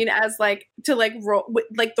what I mean as like to like roll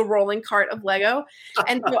like the rolling cart of Lego,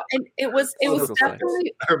 and so, and it was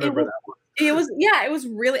definitely I remember that one. It was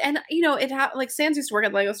really, and it like Sans used to work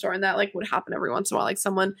at the Lego store, and that like would happen every once in a while. Like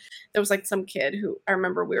there was like some kid who I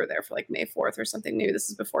remember we were there for like May 4th or something. Maybe this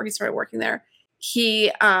is before he started working there.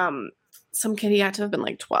 Some kid, he had to have been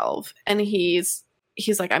like 12, and he's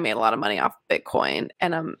like, I made a lot of money off Bitcoin,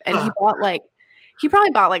 and he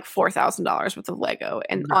probably bought like $4,000 worth of Lego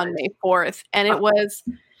and on May 4th, and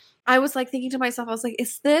I was like thinking to myself, I was like,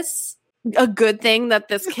 is this a good thing that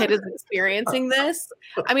this kid is experiencing this?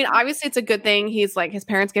 I mean, obviously it's a good thing. He's like, his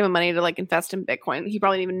parents gave him money to like invest in Bitcoin. He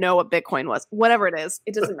probably didn't even know what Bitcoin was. Whatever it is,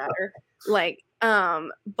 it doesn't matter. Like,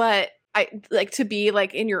 but I like to be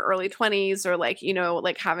like in your early 20s or like,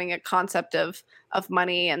 like having a concept of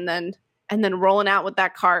money and then rolling out with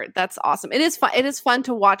that cart. That's awesome. It is fun. It is fun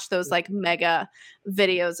to watch those like mega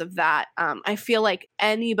videos of that. I feel like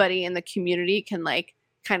anybody in the community can like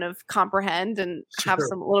kind of comprehend and have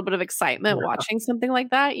a little bit of excitement watching something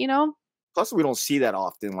like that, Plus, we don't see that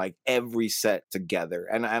often, like every set together,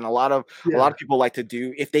 and a lot of people like to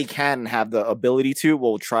do, if they can have the ability to,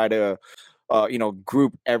 will try to,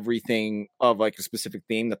 group everything of like a specific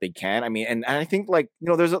theme that they can. I mean, and I think like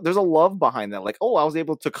there's a love behind that. Like, oh, I was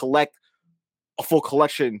able to collect a full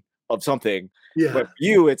collection of something, but for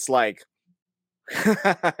you, it's like,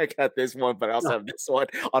 I got this one, but I also have this one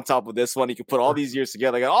on top of this one. You can put all these years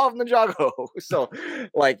together, like all of Ninjago. So,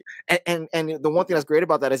 like, and the one thing that's great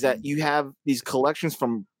about that is that you have these collections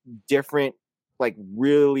from different, like,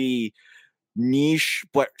 really niche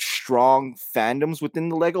but strong fandoms within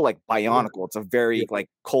the Lego. Like Bionicle, it's a very like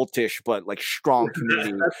cultish but like strong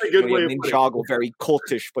community. That's a good way of Ninjago, very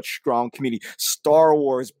cultish but strong community. Star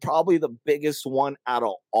Wars, probably the biggest one out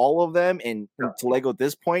of all of them. And to Lego at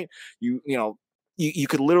this point, you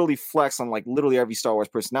could literally flex on like literally every Star Wars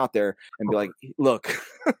person out there and be like, look.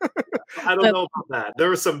 I don't know about that.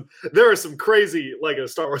 There are some crazy Lego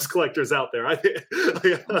Star Wars collectors out there. I think,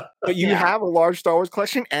 but you have a large Star Wars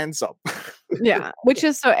collection and some. Yeah, which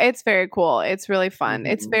is it's very cool. It's really fun.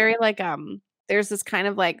 It's very like there's this kind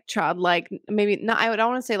of like childlike, maybe not. I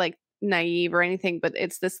don't want to say like naive or anything, but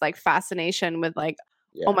it's this like fascination with like,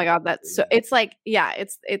 oh my god, that's so. It's like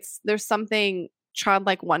it's there's something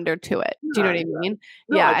childlike wonder to it. Do you know what I mean?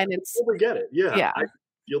 No, and it's totally get it. Yeah. I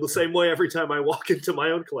feel the same way every time I walk into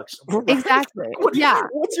my own collection. Exactly. What's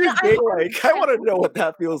your day like? I want to know what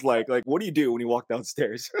that feels like. Like, what do you do when you walk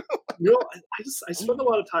downstairs? I spend a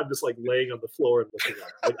lot of time just like laying on the floor and looking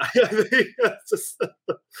at it. I think that's just.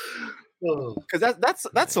 Because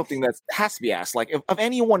that's something that has to be asked. Like, if of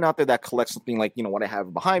anyone out there that collects something like what I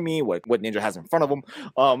have behind me, what Ninja has in front of them,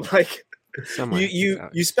 like.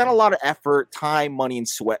 You spend a lot of effort, time, money, and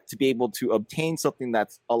sweat to be able to obtain something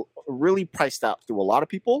that's really priced out through a lot of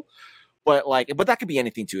people. But that could be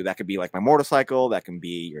anything too. That could be like my motorcycle. That can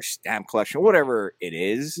be your stamp collection, whatever it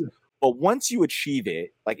is. Yeah. But once you achieve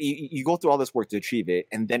it, like you go through all this work to achieve it,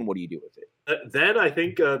 and then what do you do with it? Then I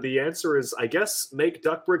think the answer is, I guess, make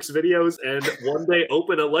DuckBricks videos and one day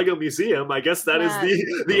open a Lego museum. I guess that is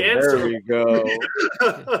the answer. There we go.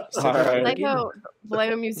 The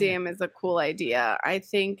Lego museum is a cool idea. I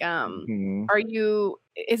think. I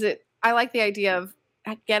like the idea of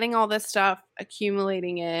getting all this stuff,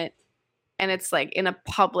 accumulating it, and it's like in a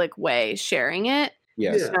public way, sharing it.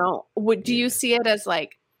 Yes. Do you see it as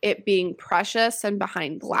like it being precious and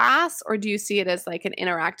behind glass, or do you see it as like an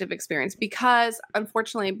interactive experience? Because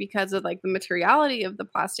unfortunately, because of like the materiality of the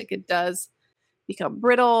plastic, it does become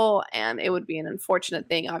brittle, and it would be an unfortunate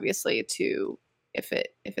thing, obviously, to if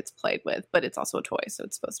it's played with, but it's also a toy, so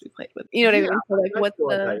it's supposed to be played with. You know what I mean? So like,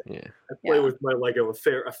 I play with my Lego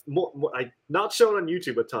I not shown on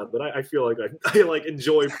YouTube a ton, but I feel like I like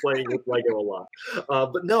enjoy playing with Lego a lot.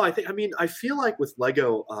 But no, I feel like with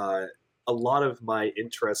Lego, a lot of my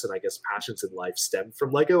interests and I guess passions in life stem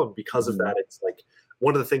from Lego, and because of that, it's like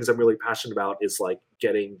one of the things I'm really passionate about is like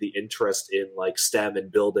getting the interest in like STEM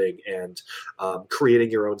and building and creating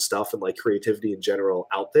your own stuff and like creativity in general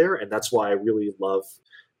out there. And that's why I really love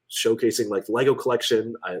showcasing like the Lego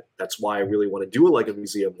collection. That's why I really want to do a Lego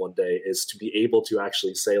museum one day, is to be able to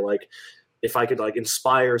actually say like, if I could like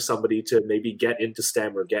inspire somebody to maybe get into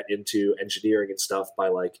STEM or get into engineering and stuff by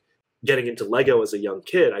like getting into Lego as a young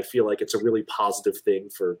kid, I feel like it's a really positive thing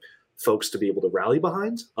for folks to be able to rally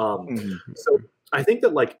behind. So I think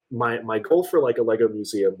that like my goal for like a Lego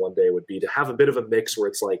museum one day would be to have a bit of a mix where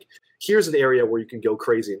it's like, here's an area where you can go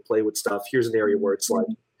crazy and play with stuff. Here's an area where it's like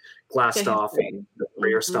glassed off and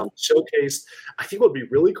rare stuff showcased. I think what would be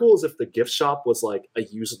really cool is if the gift shop was like a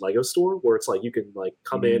used Lego store where it's like you can like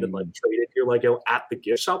come in and like trade in your Lego at the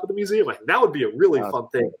gift shop at the museum. I think that would be a really fun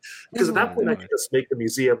thing, because at that point I could just make the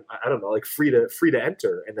museum, I don't know, like free to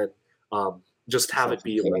enter, and then just have it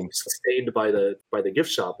be like sustained by the gift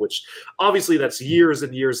shop, which obviously that's years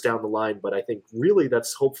and years down the line. But I think really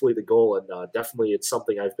that's hopefully the goal, and definitely it's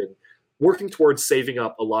something I've been working towards, saving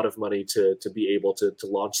up a lot of money to be able to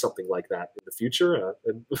launch something like that in the future.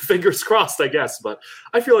 And fingers crossed, I guess. But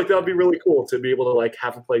I feel like that would be really cool to be able to like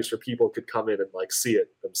have a place where people could come in and like see it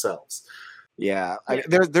themselves. Yeah,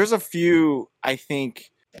 there's a few. I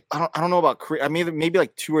think I don't know about. I mean, maybe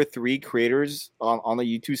like 2 or 3 creators on the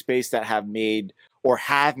YouTube space that have made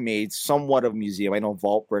somewhat of a museum. I know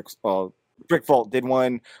Bricks, Brick Vault did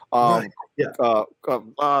one. Right. Yeah.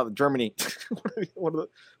 Germany. what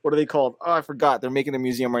are they called? Oh, I forgot. They're making a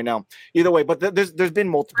museum right now. Either way, but there's been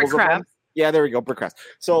multiples of them. Yeah, there we go, Brickcraft.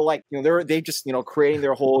 So like, you know, they just, you know, creating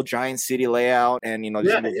their whole giant city layout and, you know,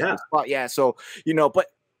 yeah. So, you know, but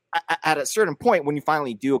at a certain point when you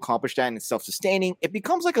finally do accomplish that and it's self-sustaining, it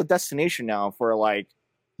becomes like a destination now for like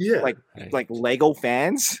Lego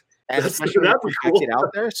fans. And especially when you project it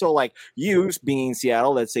out there. So like you being in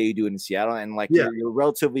Seattle, let's say you do it in Seattle, and like you're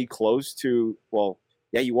relatively close to, well,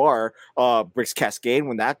 yeah, you are Bricks Cascade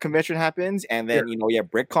when that convention happens, and then you know,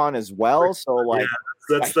 BrickCon as well. So like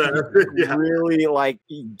that's really like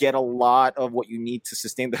you get a lot of what you need to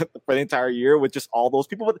sustain for the entire year with just all those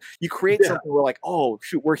people. But you create something where like, oh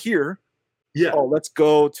shoot, we're here. Yeah. Oh, let's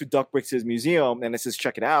go to DuckBricks' museum and let's just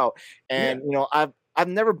check it out. And you know, I've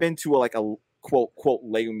never been to a quote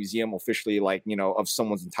Lego museum officially, like, you know, of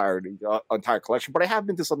someone's entire collection, but I have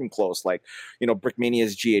been to something close, like, you know,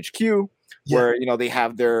 Brickmania's GHQ, where, you know, they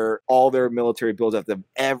have all their military builds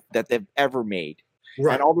that they've ever made.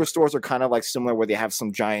 Right. And all their stores are kind of like similar, where they have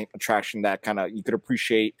some giant attraction that kind of you could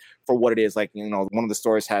appreciate for what it is. Like, you know, one of the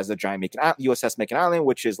stores has a giant USS Macon Island,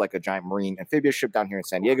 which is like a giant marine amphibious ship down here in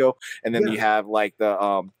San Diego. And then you have like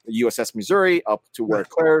the USS Missouri up to where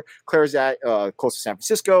Claire's at, close to San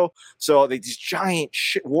Francisco. So these giant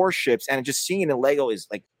warships, and just seeing it in Lego is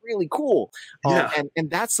like really cool. And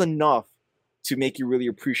that's enough to make you really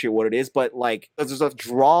appreciate what it is. But like there's a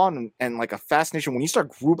draw and like a fascination when you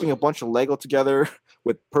start grouping a bunch of Lego together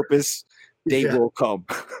with purpose. They will come.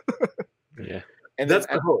 And that's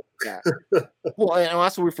the hope. Well, and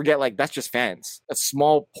also we forget, like, that's just fans. A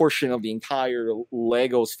small portion of the entire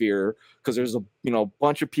Lego sphere, because there's a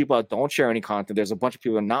bunch of people that don't share any content. There's a bunch of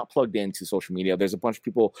people that are not plugged into social media. There's a bunch of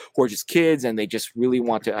people who are just kids and they just really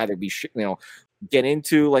want to either be get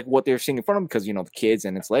into like what they're seeing in front of them, because, you know, the kids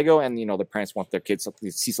and it's Lego, and, you know, the parents want their kids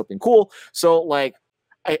to see something cool. So like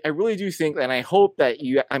I really do think, and I hope that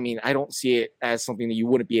I don't see it as something that you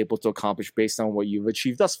wouldn't be able to accomplish based on what you've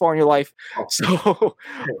achieved thus far in your life. So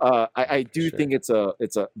I do think it's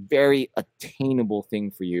a very attainable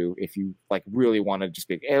thing for you if you like really want to just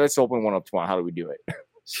be, hey, let's open one up tomorrow. How do we do it?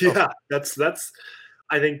 Yeah, that's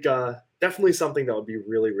I think definitely something that would be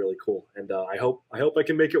really, really cool. And I hope I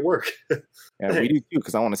can make it work. Yeah, we do too,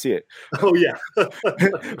 because I want to see it. Oh yeah.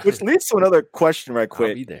 Which leads to another question right quick.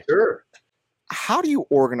 I'll be there. Sure. How do you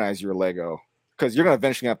organize your Lego? Because you're going to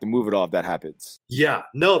eventually have to move it all if that happens. Yeah,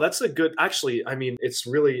 no, that's a good, actually, I mean, it's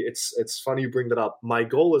funny you bring that up. My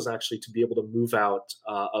goal is actually to be able to move out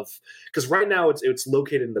because right now it's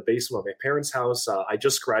located in the basement of my parents' house. I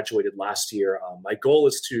just graduated last year. My goal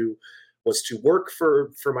was to work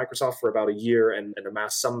for Microsoft for about a year and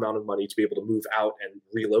amass some amount of money to be able to move out and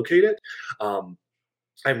relocate it.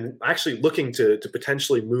 I'm actually looking to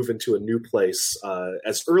potentially move into a new place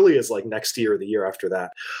as early as like next year or the year after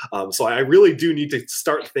that. So I really do need to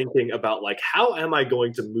start thinking about like, how am I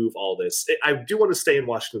going to move all this? I do want to stay in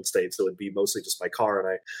Washington State, so it'd be mostly just my car.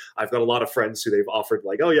 And I've got a lot of friends who they've offered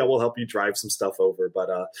like, oh yeah, we'll help you drive some stuff over. But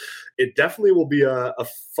it definitely will be a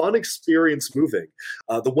fun experience moving.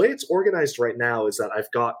 The way it's organized right now is that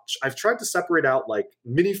I've tried to separate out like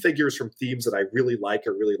minifigures from themes that I really like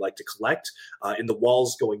or really like to collect in the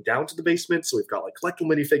walls going down to the basement. So we've got like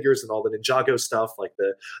collectible minifigures and all the Ninjago stuff, like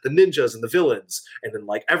the ninjas and the villains, and then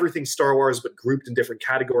like everything Star Wars but grouped in different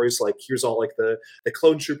categories. Like here's all like the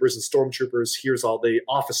clone troopers and stormtroopers, here's all the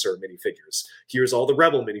officer minifigures, here's all the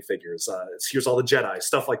rebel minifigures, here's all the Jedi,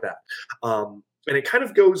 stuff like that. And it kind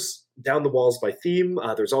of goes down the walls by theme.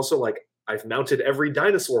 There's also like, I've mounted every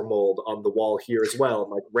dinosaur mold on the wall here as well.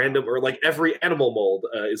 And like random, or like every animal mold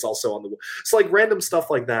is also on the wall. So like random stuff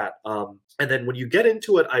like that. And then when you get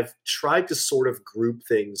into it, I've tried to sort of group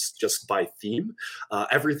things just by theme.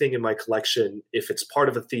 Everything in my collection, if it's part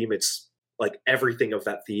of a theme, it's like everything of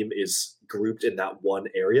that theme is grouped in that one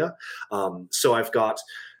area. So I've got,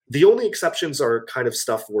 the only exceptions are kind of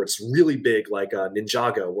stuff where it's really big, like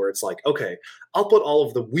Ninjago, where it's like, okay, I'll put all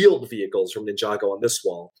of the wheeled vehicles from Ninjago on this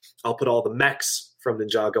wall. I'll put all the mechs from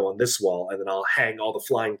Ninjago on this wall, and then I'll hang all the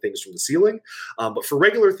flying things from the ceiling. But for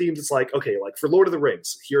regular themes, it's like, okay, like for Lord of the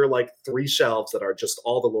Rings, here are like 3 shelves that are just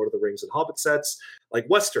all the Lord of the Rings and Hobbit sets. Like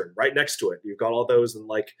Western, right next to it, you've got all those, and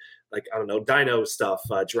like I don't know, Dino stuff,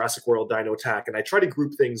 Jurassic World, Dino Attack, and I try to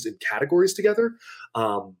group things in categories together.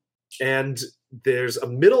 And there's a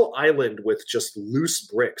middle island with just loose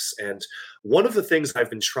bricks. And one of the things I've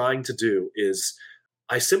been trying to do is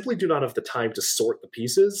I simply do not have the time to sort the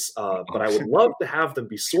pieces, but I would love to have them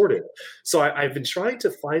be sorted. So I've been trying to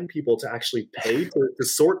find people to actually pay to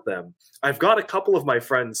sort them. I've got a couple of my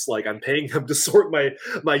friends, like I'm paying them to sort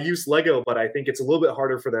my used Lego, but I think it's a little bit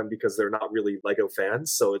harder for them because they're not really Lego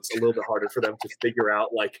fans. So it's a little bit harder for them to figure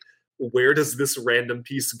out like, where does this random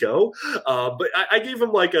piece go? But I gave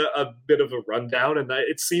him like a bit of a rundown, and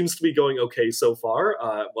it seems to be going okay so far.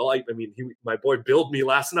 I mean, my boy billed me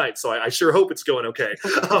last night, so I sure hope it's going okay.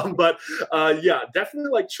 Yeah, definitely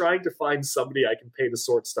like trying to find somebody I can pay to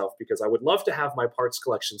sort stuff, because I would love to have my parts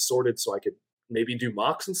collection sorted so I could maybe do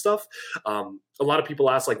mocks and stuff. A lot of people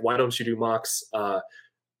ask, like, why don't you do mocks? The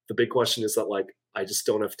big question is that, like, I just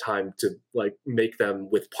don't have time to like make them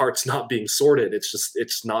with parts not being sorted.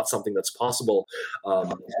 It's not something that's possible.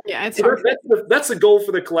 Yeah, it's hard. That's a goal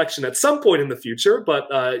for the collection at some point in the future, but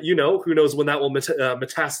who knows when that will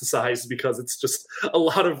metastasize, because it's just a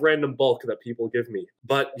lot of random bulk that people give me.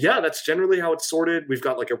 But yeah, that's generally how it's sorted. We've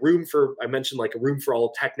got like a room for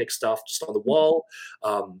all Technic stuff just on the wall.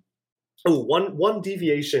 One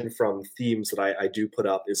deviation from themes that I do put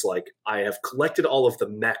up is like I have collected all of the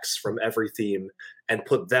mechs from every theme and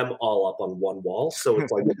put them all up on one wall. So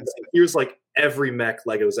it's like here's like every mech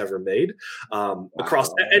Lego's ever made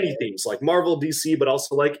across any themes, like Marvel, DC, but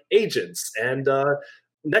also like Agents and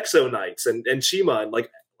Nexo Knights and Shima, and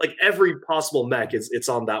like every possible mech it's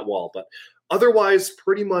on that wall. But otherwise,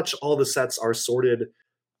 pretty much all the sets are sorted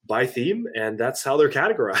by theme, and that's how they're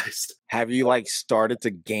categorized. Have you like started to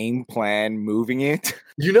game plan moving it?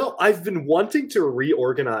 I've been wanting to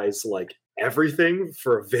reorganize like everything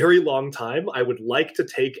for a very long time. I would like to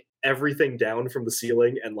take everything down from the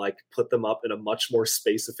ceiling and like put them up in a much more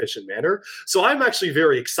space efficient manner. So I'm actually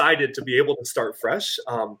very excited to be able to start fresh.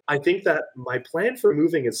 I think that my plan for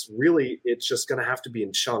moving is really, it's just going to have to be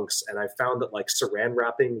in chunks. And I found that like saran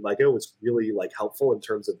wrapping Lego is really like helpful in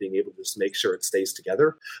terms of being able to just make sure it stays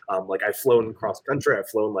together. Like I've flown cross country, I've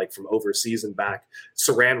flown like from overseas and back,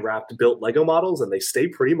 saran wrapped built Lego models, and they stay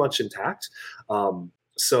pretty much intact.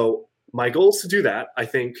 So my goal is to do that. I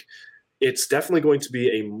think it's definitely going to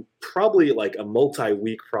be probably like a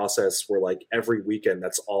multi-week process where like every weekend,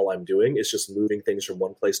 that's all I'm doing is just moving things from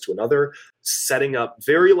one place to another, setting up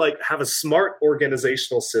have a smart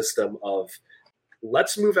organizational system of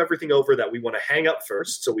let's move everything over that we want to hang up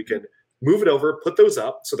first so we can move it over, put those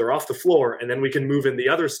up so they're off the floor, and then we can move in the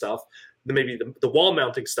other stuff, maybe the wall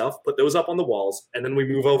mounting stuff, put those up on the walls, and then we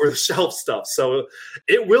move over the shelf stuff. So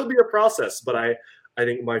it will be a process, but I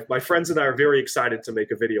think my friends and I are very excited to make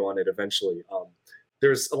a video on it eventually.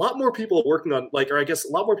 There's a lot more people working on a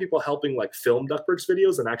lot more people helping like film DuckBricks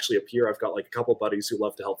videos than actually appear. I've got like a couple buddies who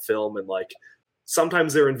love to help film, and like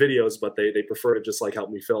sometimes they're in videos, but they prefer to just like help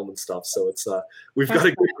me film and stuff. So it's we've got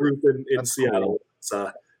a good group in Seattle.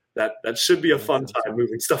 Cool. That should be a fun time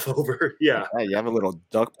moving stuff over. Yeah, you have a little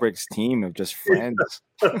DuckBricks team of just friends.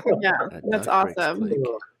 Yeah, that's awesome.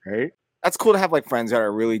 Right? That's cool to have like friends that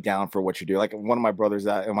are really down for what you do. Like one of my brothers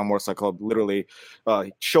that in my motorcycle club literally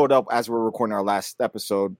showed up as we were recording our last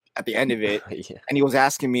episode at the end of it. Yeah. And he was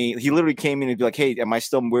asking me, he literally came in and be like, hey, am I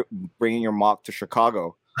still bringing your mock to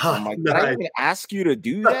Chicago? I'm like, did I even ask you to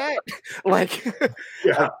do that? Like,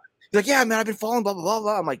 yeah. He's like, yeah, man, I've been following blah, blah, blah,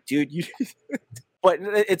 blah. I'm like, dude, you... But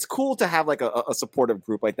it's cool to have like a supportive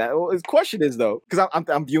group like that. Well, the question is though, because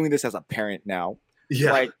I'm viewing this as a parent now.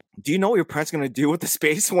 Yeah. Like, do you know what your parents are going to do with the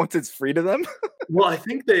space once it's free to them? Well, I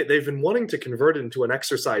think they've been wanting to convert it into an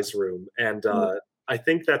exercise room. And I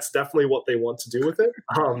think that's definitely what they want to do with it.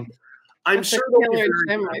 I'm that's sure they'll be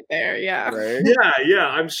gym right there. Yeah. Right? Yeah.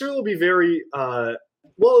 I'm sure they'll be very,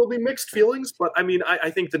 it'll be mixed feelings. But I mean,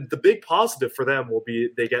 I think the big positive for them will be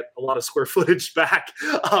they get a lot of square footage back.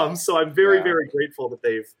 So I'm very, very grateful that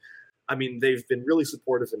they've been really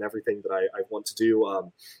supportive in everything that I want to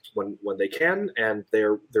do when they can, and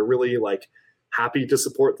they're really like happy to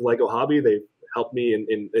support the Lego hobby. They've helped me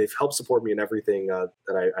and they've helped support me in everything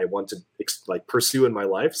that I want to pursue in my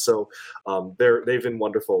life. So they've been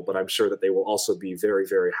wonderful, but I'm sure that they will also be very,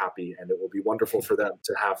 very happy, and it will be wonderful for them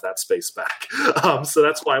to have that space back. So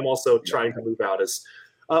that's why I'm also trying to move out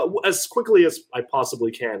as quickly as I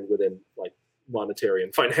possibly can within like monetary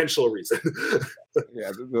and financial reason.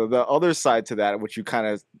 Yeah, the other side to that, which you kind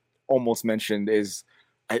of almost mentioned, is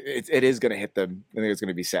it is going to hit them. I think it's going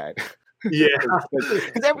to be sad. Yeah,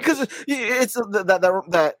 because it's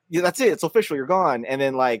that's it. It's official. You're gone, and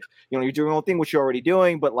then like you're doing your own thing, which you're already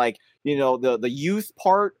doing. But like the youth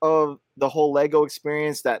part of the whole Lego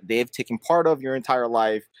experience that they've taken part of your entire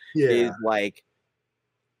life is like.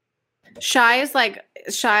 Shy is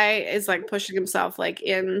like pushing himself like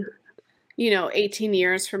in 18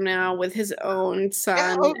 years from now with his own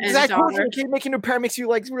son and daughter. Making a parent makes you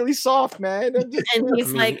like really soft, man. And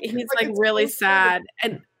he's really sad.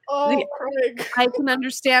 And Craig. I can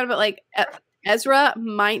understand, but like Ezra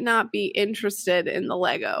might not be interested in the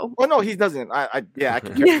Lego. Oh no, he doesn't. I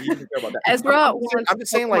can care about that. Ezra, I'm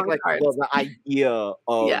just saying like the idea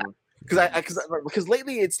of because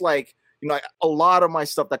lately it's like. A lot of my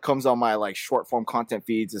stuff that comes on my like short form content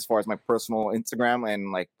feeds, as far as my personal Instagram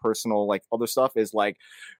and like personal like other stuff, is like,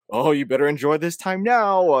 oh, you better enjoy this time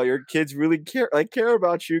now while your kids really care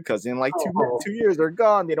about you, because in like 2 years they're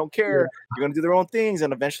gone, they don't care. You're gonna do their own things,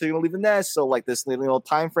 and eventually you're gonna leave the nest. So like this little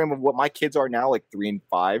time frame of what my kids are now, like 3 and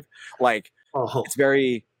 5, like it's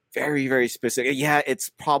very, very, very specific. Yeah, it's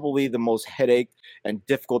probably the most headache and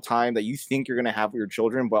difficult time that you think you're going to have with your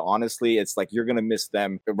children, but honestly, it's like you're going to miss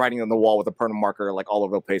them writing on the wall with a permanent marker like all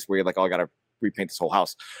over the place where you're like, oh, I got to repaint this whole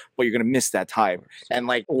house, but you're going to miss that time. And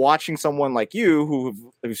like watching someone like you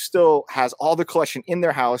who still has all the collection in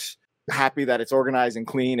their house, happy that it's organized and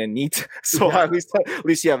clean and neat, so at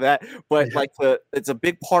least you have that, but like it's a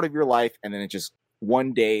big part of your life, and then it just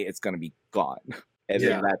one day it's going to be gone. And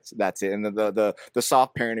then that's it. And the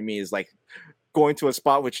soft parent in me is like going to a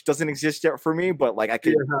spot which doesn't exist yet for me, but like I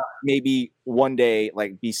could maybe one day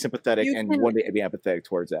like be sympathetic one day be empathetic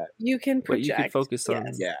towards that. You can project. But you can focus on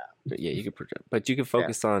you can project. But you can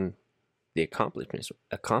focus on the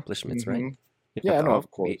accomplishments, right? Yeah, no, of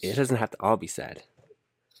course. It doesn't have to all be sad.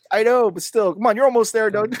 I know, but still, come on, you're almost there,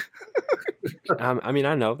 Doug. I mean,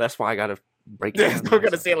 I know. That's why I gotta break it down. I'm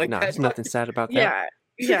gonna say it like that. There's nothing sad about that.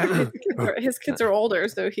 Yeah, his kids are older,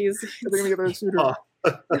 so he's gonna get there sooner.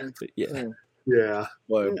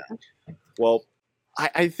 Well,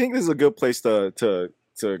 I think this is a good place to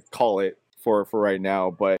call it for right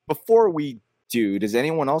now. But before we do, does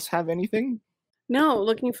anyone else have anything? No,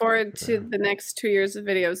 looking forward to the next 2 years of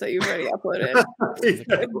videos that you've already uploaded. It's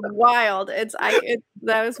wild.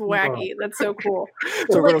 That is wacky. That's so cool.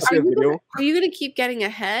 So we're gonna see a video. Are you gonna keep getting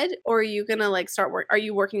ahead, or are you gonna like start work? Are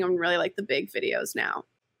you working on really like the big videos now?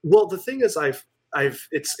 Well, the thing is,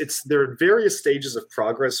 there are various stages of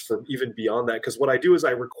progress from even beyond that. Because what I do is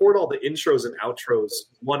I record all the intros and outros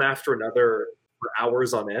one after another for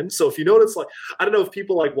hours on end. So if you notice, like, I don't know if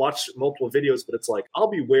people like watch multiple videos, but it's like I'll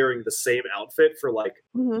be wearing the same outfit for like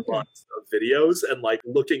months of videos and like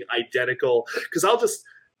looking identical, because I'll just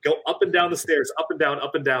go up and down the stairs, up and down,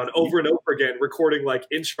 over and over again, recording like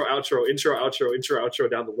intro, outro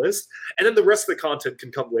down the list, and then the rest of the content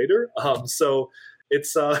can come later. So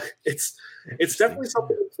it's definitely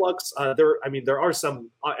something in flux. There are some.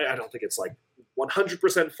 I don't think it's like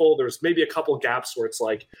 100% full. There's maybe a couple gaps where it's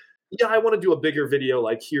like, yeah, I want to do a bigger video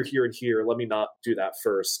like here, and here. Let me not do that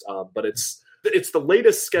first. But it's the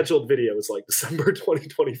latest scheduled video is like December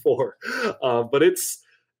 2024. But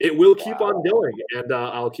it will keep on going, and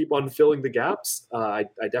I'll keep on filling the gaps. I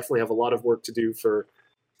definitely have a lot of work to do for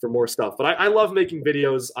more stuff. But I love making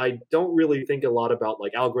videos. I don't really think a lot about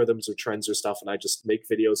like algorithms or trends or stuff, and I just make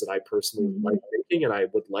videos that I personally like making and I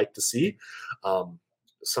would like to see.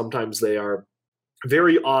 Sometimes they are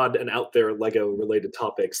very odd and out there Lego related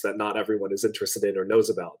topics that not everyone is interested in or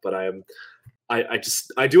knows about, but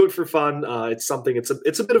I do it for fun. It's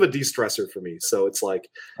a bit of a de-stressor for me. So it's like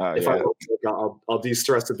I'll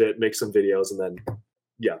de-stress a bit, make some videos, and then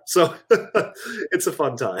so it's a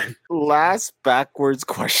fun time. Last backwards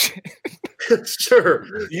question. Sure.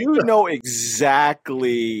 You know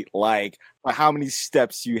exactly like how many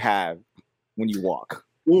steps you have when you walk.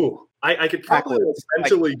 Ooh. I could probably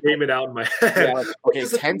essentially game it out in my head. Yeah, okay,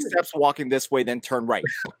 10 steps walking this way, then turn right.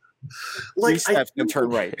 3 steps, then turn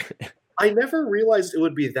right. I never realized it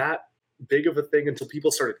would be that big of a thing until people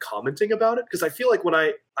started commenting about it. Because I feel like when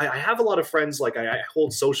I have a lot of friends, like I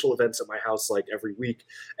hold social events at my house like every week.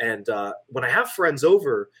 And when I have friends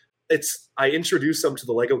over, I introduce them to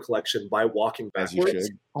the Lego collection by walking backwards.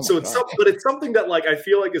 So it's something that like I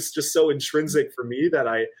feel like is just so intrinsic for me that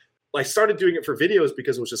I started doing it for videos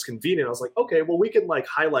because it was just convenient. I was like, okay, well, we can like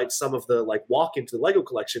highlight some of the like walk into the Lego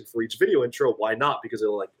collection for each video intro. Why not? Because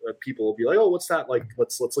it'll like people will be like, oh, what's that? Like,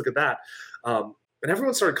 let's look at that. And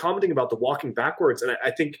everyone started commenting about the walking backwards. And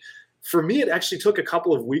I think for me, it actually took a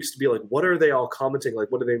couple of weeks to be like, what are they all commenting?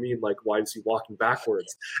 Like, what do they mean? Like, why is he walking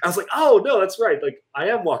backwards? I was like, oh, no, that's right. Like, I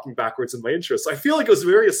am walking backwards in my interests. I feel like it was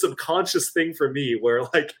very a subconscious thing for me where,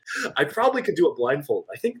 like, I probably could do it blindfold.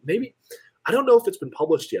 I think maybe, I don't know if it's been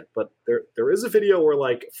published yet, but there is a video where,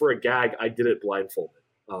 like, for a gag, I did it blindfolded.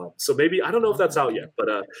 So maybe, I don't know if that's out yet, but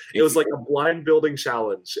it was like a blind building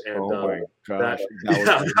challenge. And, oh my gosh,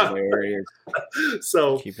 that was hilarious.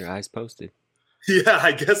 So keep your eyes posted. Yeah,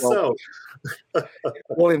 I guess so.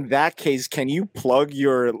 Well, in that case, can you plug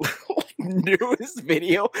your newest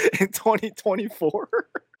video in 2024?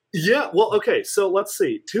 Yeah, well, okay, so let's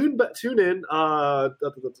see. Tune in,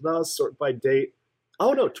 sort by date.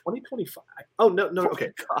 Oh, no, 2025. Oh, no,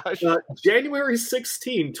 okay. Gosh. January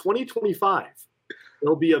 16, 2025.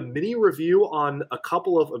 There'll be a mini review on a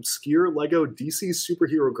couple of obscure LEGO DC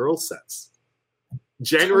superhero girl sets.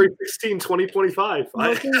 January 16, 2025.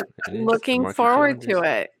 Looking forward to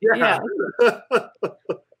it. Yeah.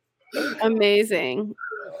 Amazing.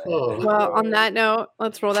 Oh. Well, on that note,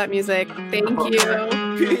 let's roll that music. Thank you.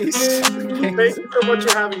 Peace. Thank you so much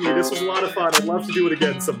for having me. This was a lot of fun. I'd love to do it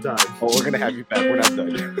again sometime. Oh, we're going to have you back. We're not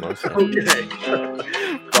done. Okay.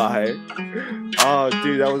 Bye. Oh,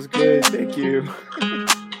 dude, that was good. Thank you.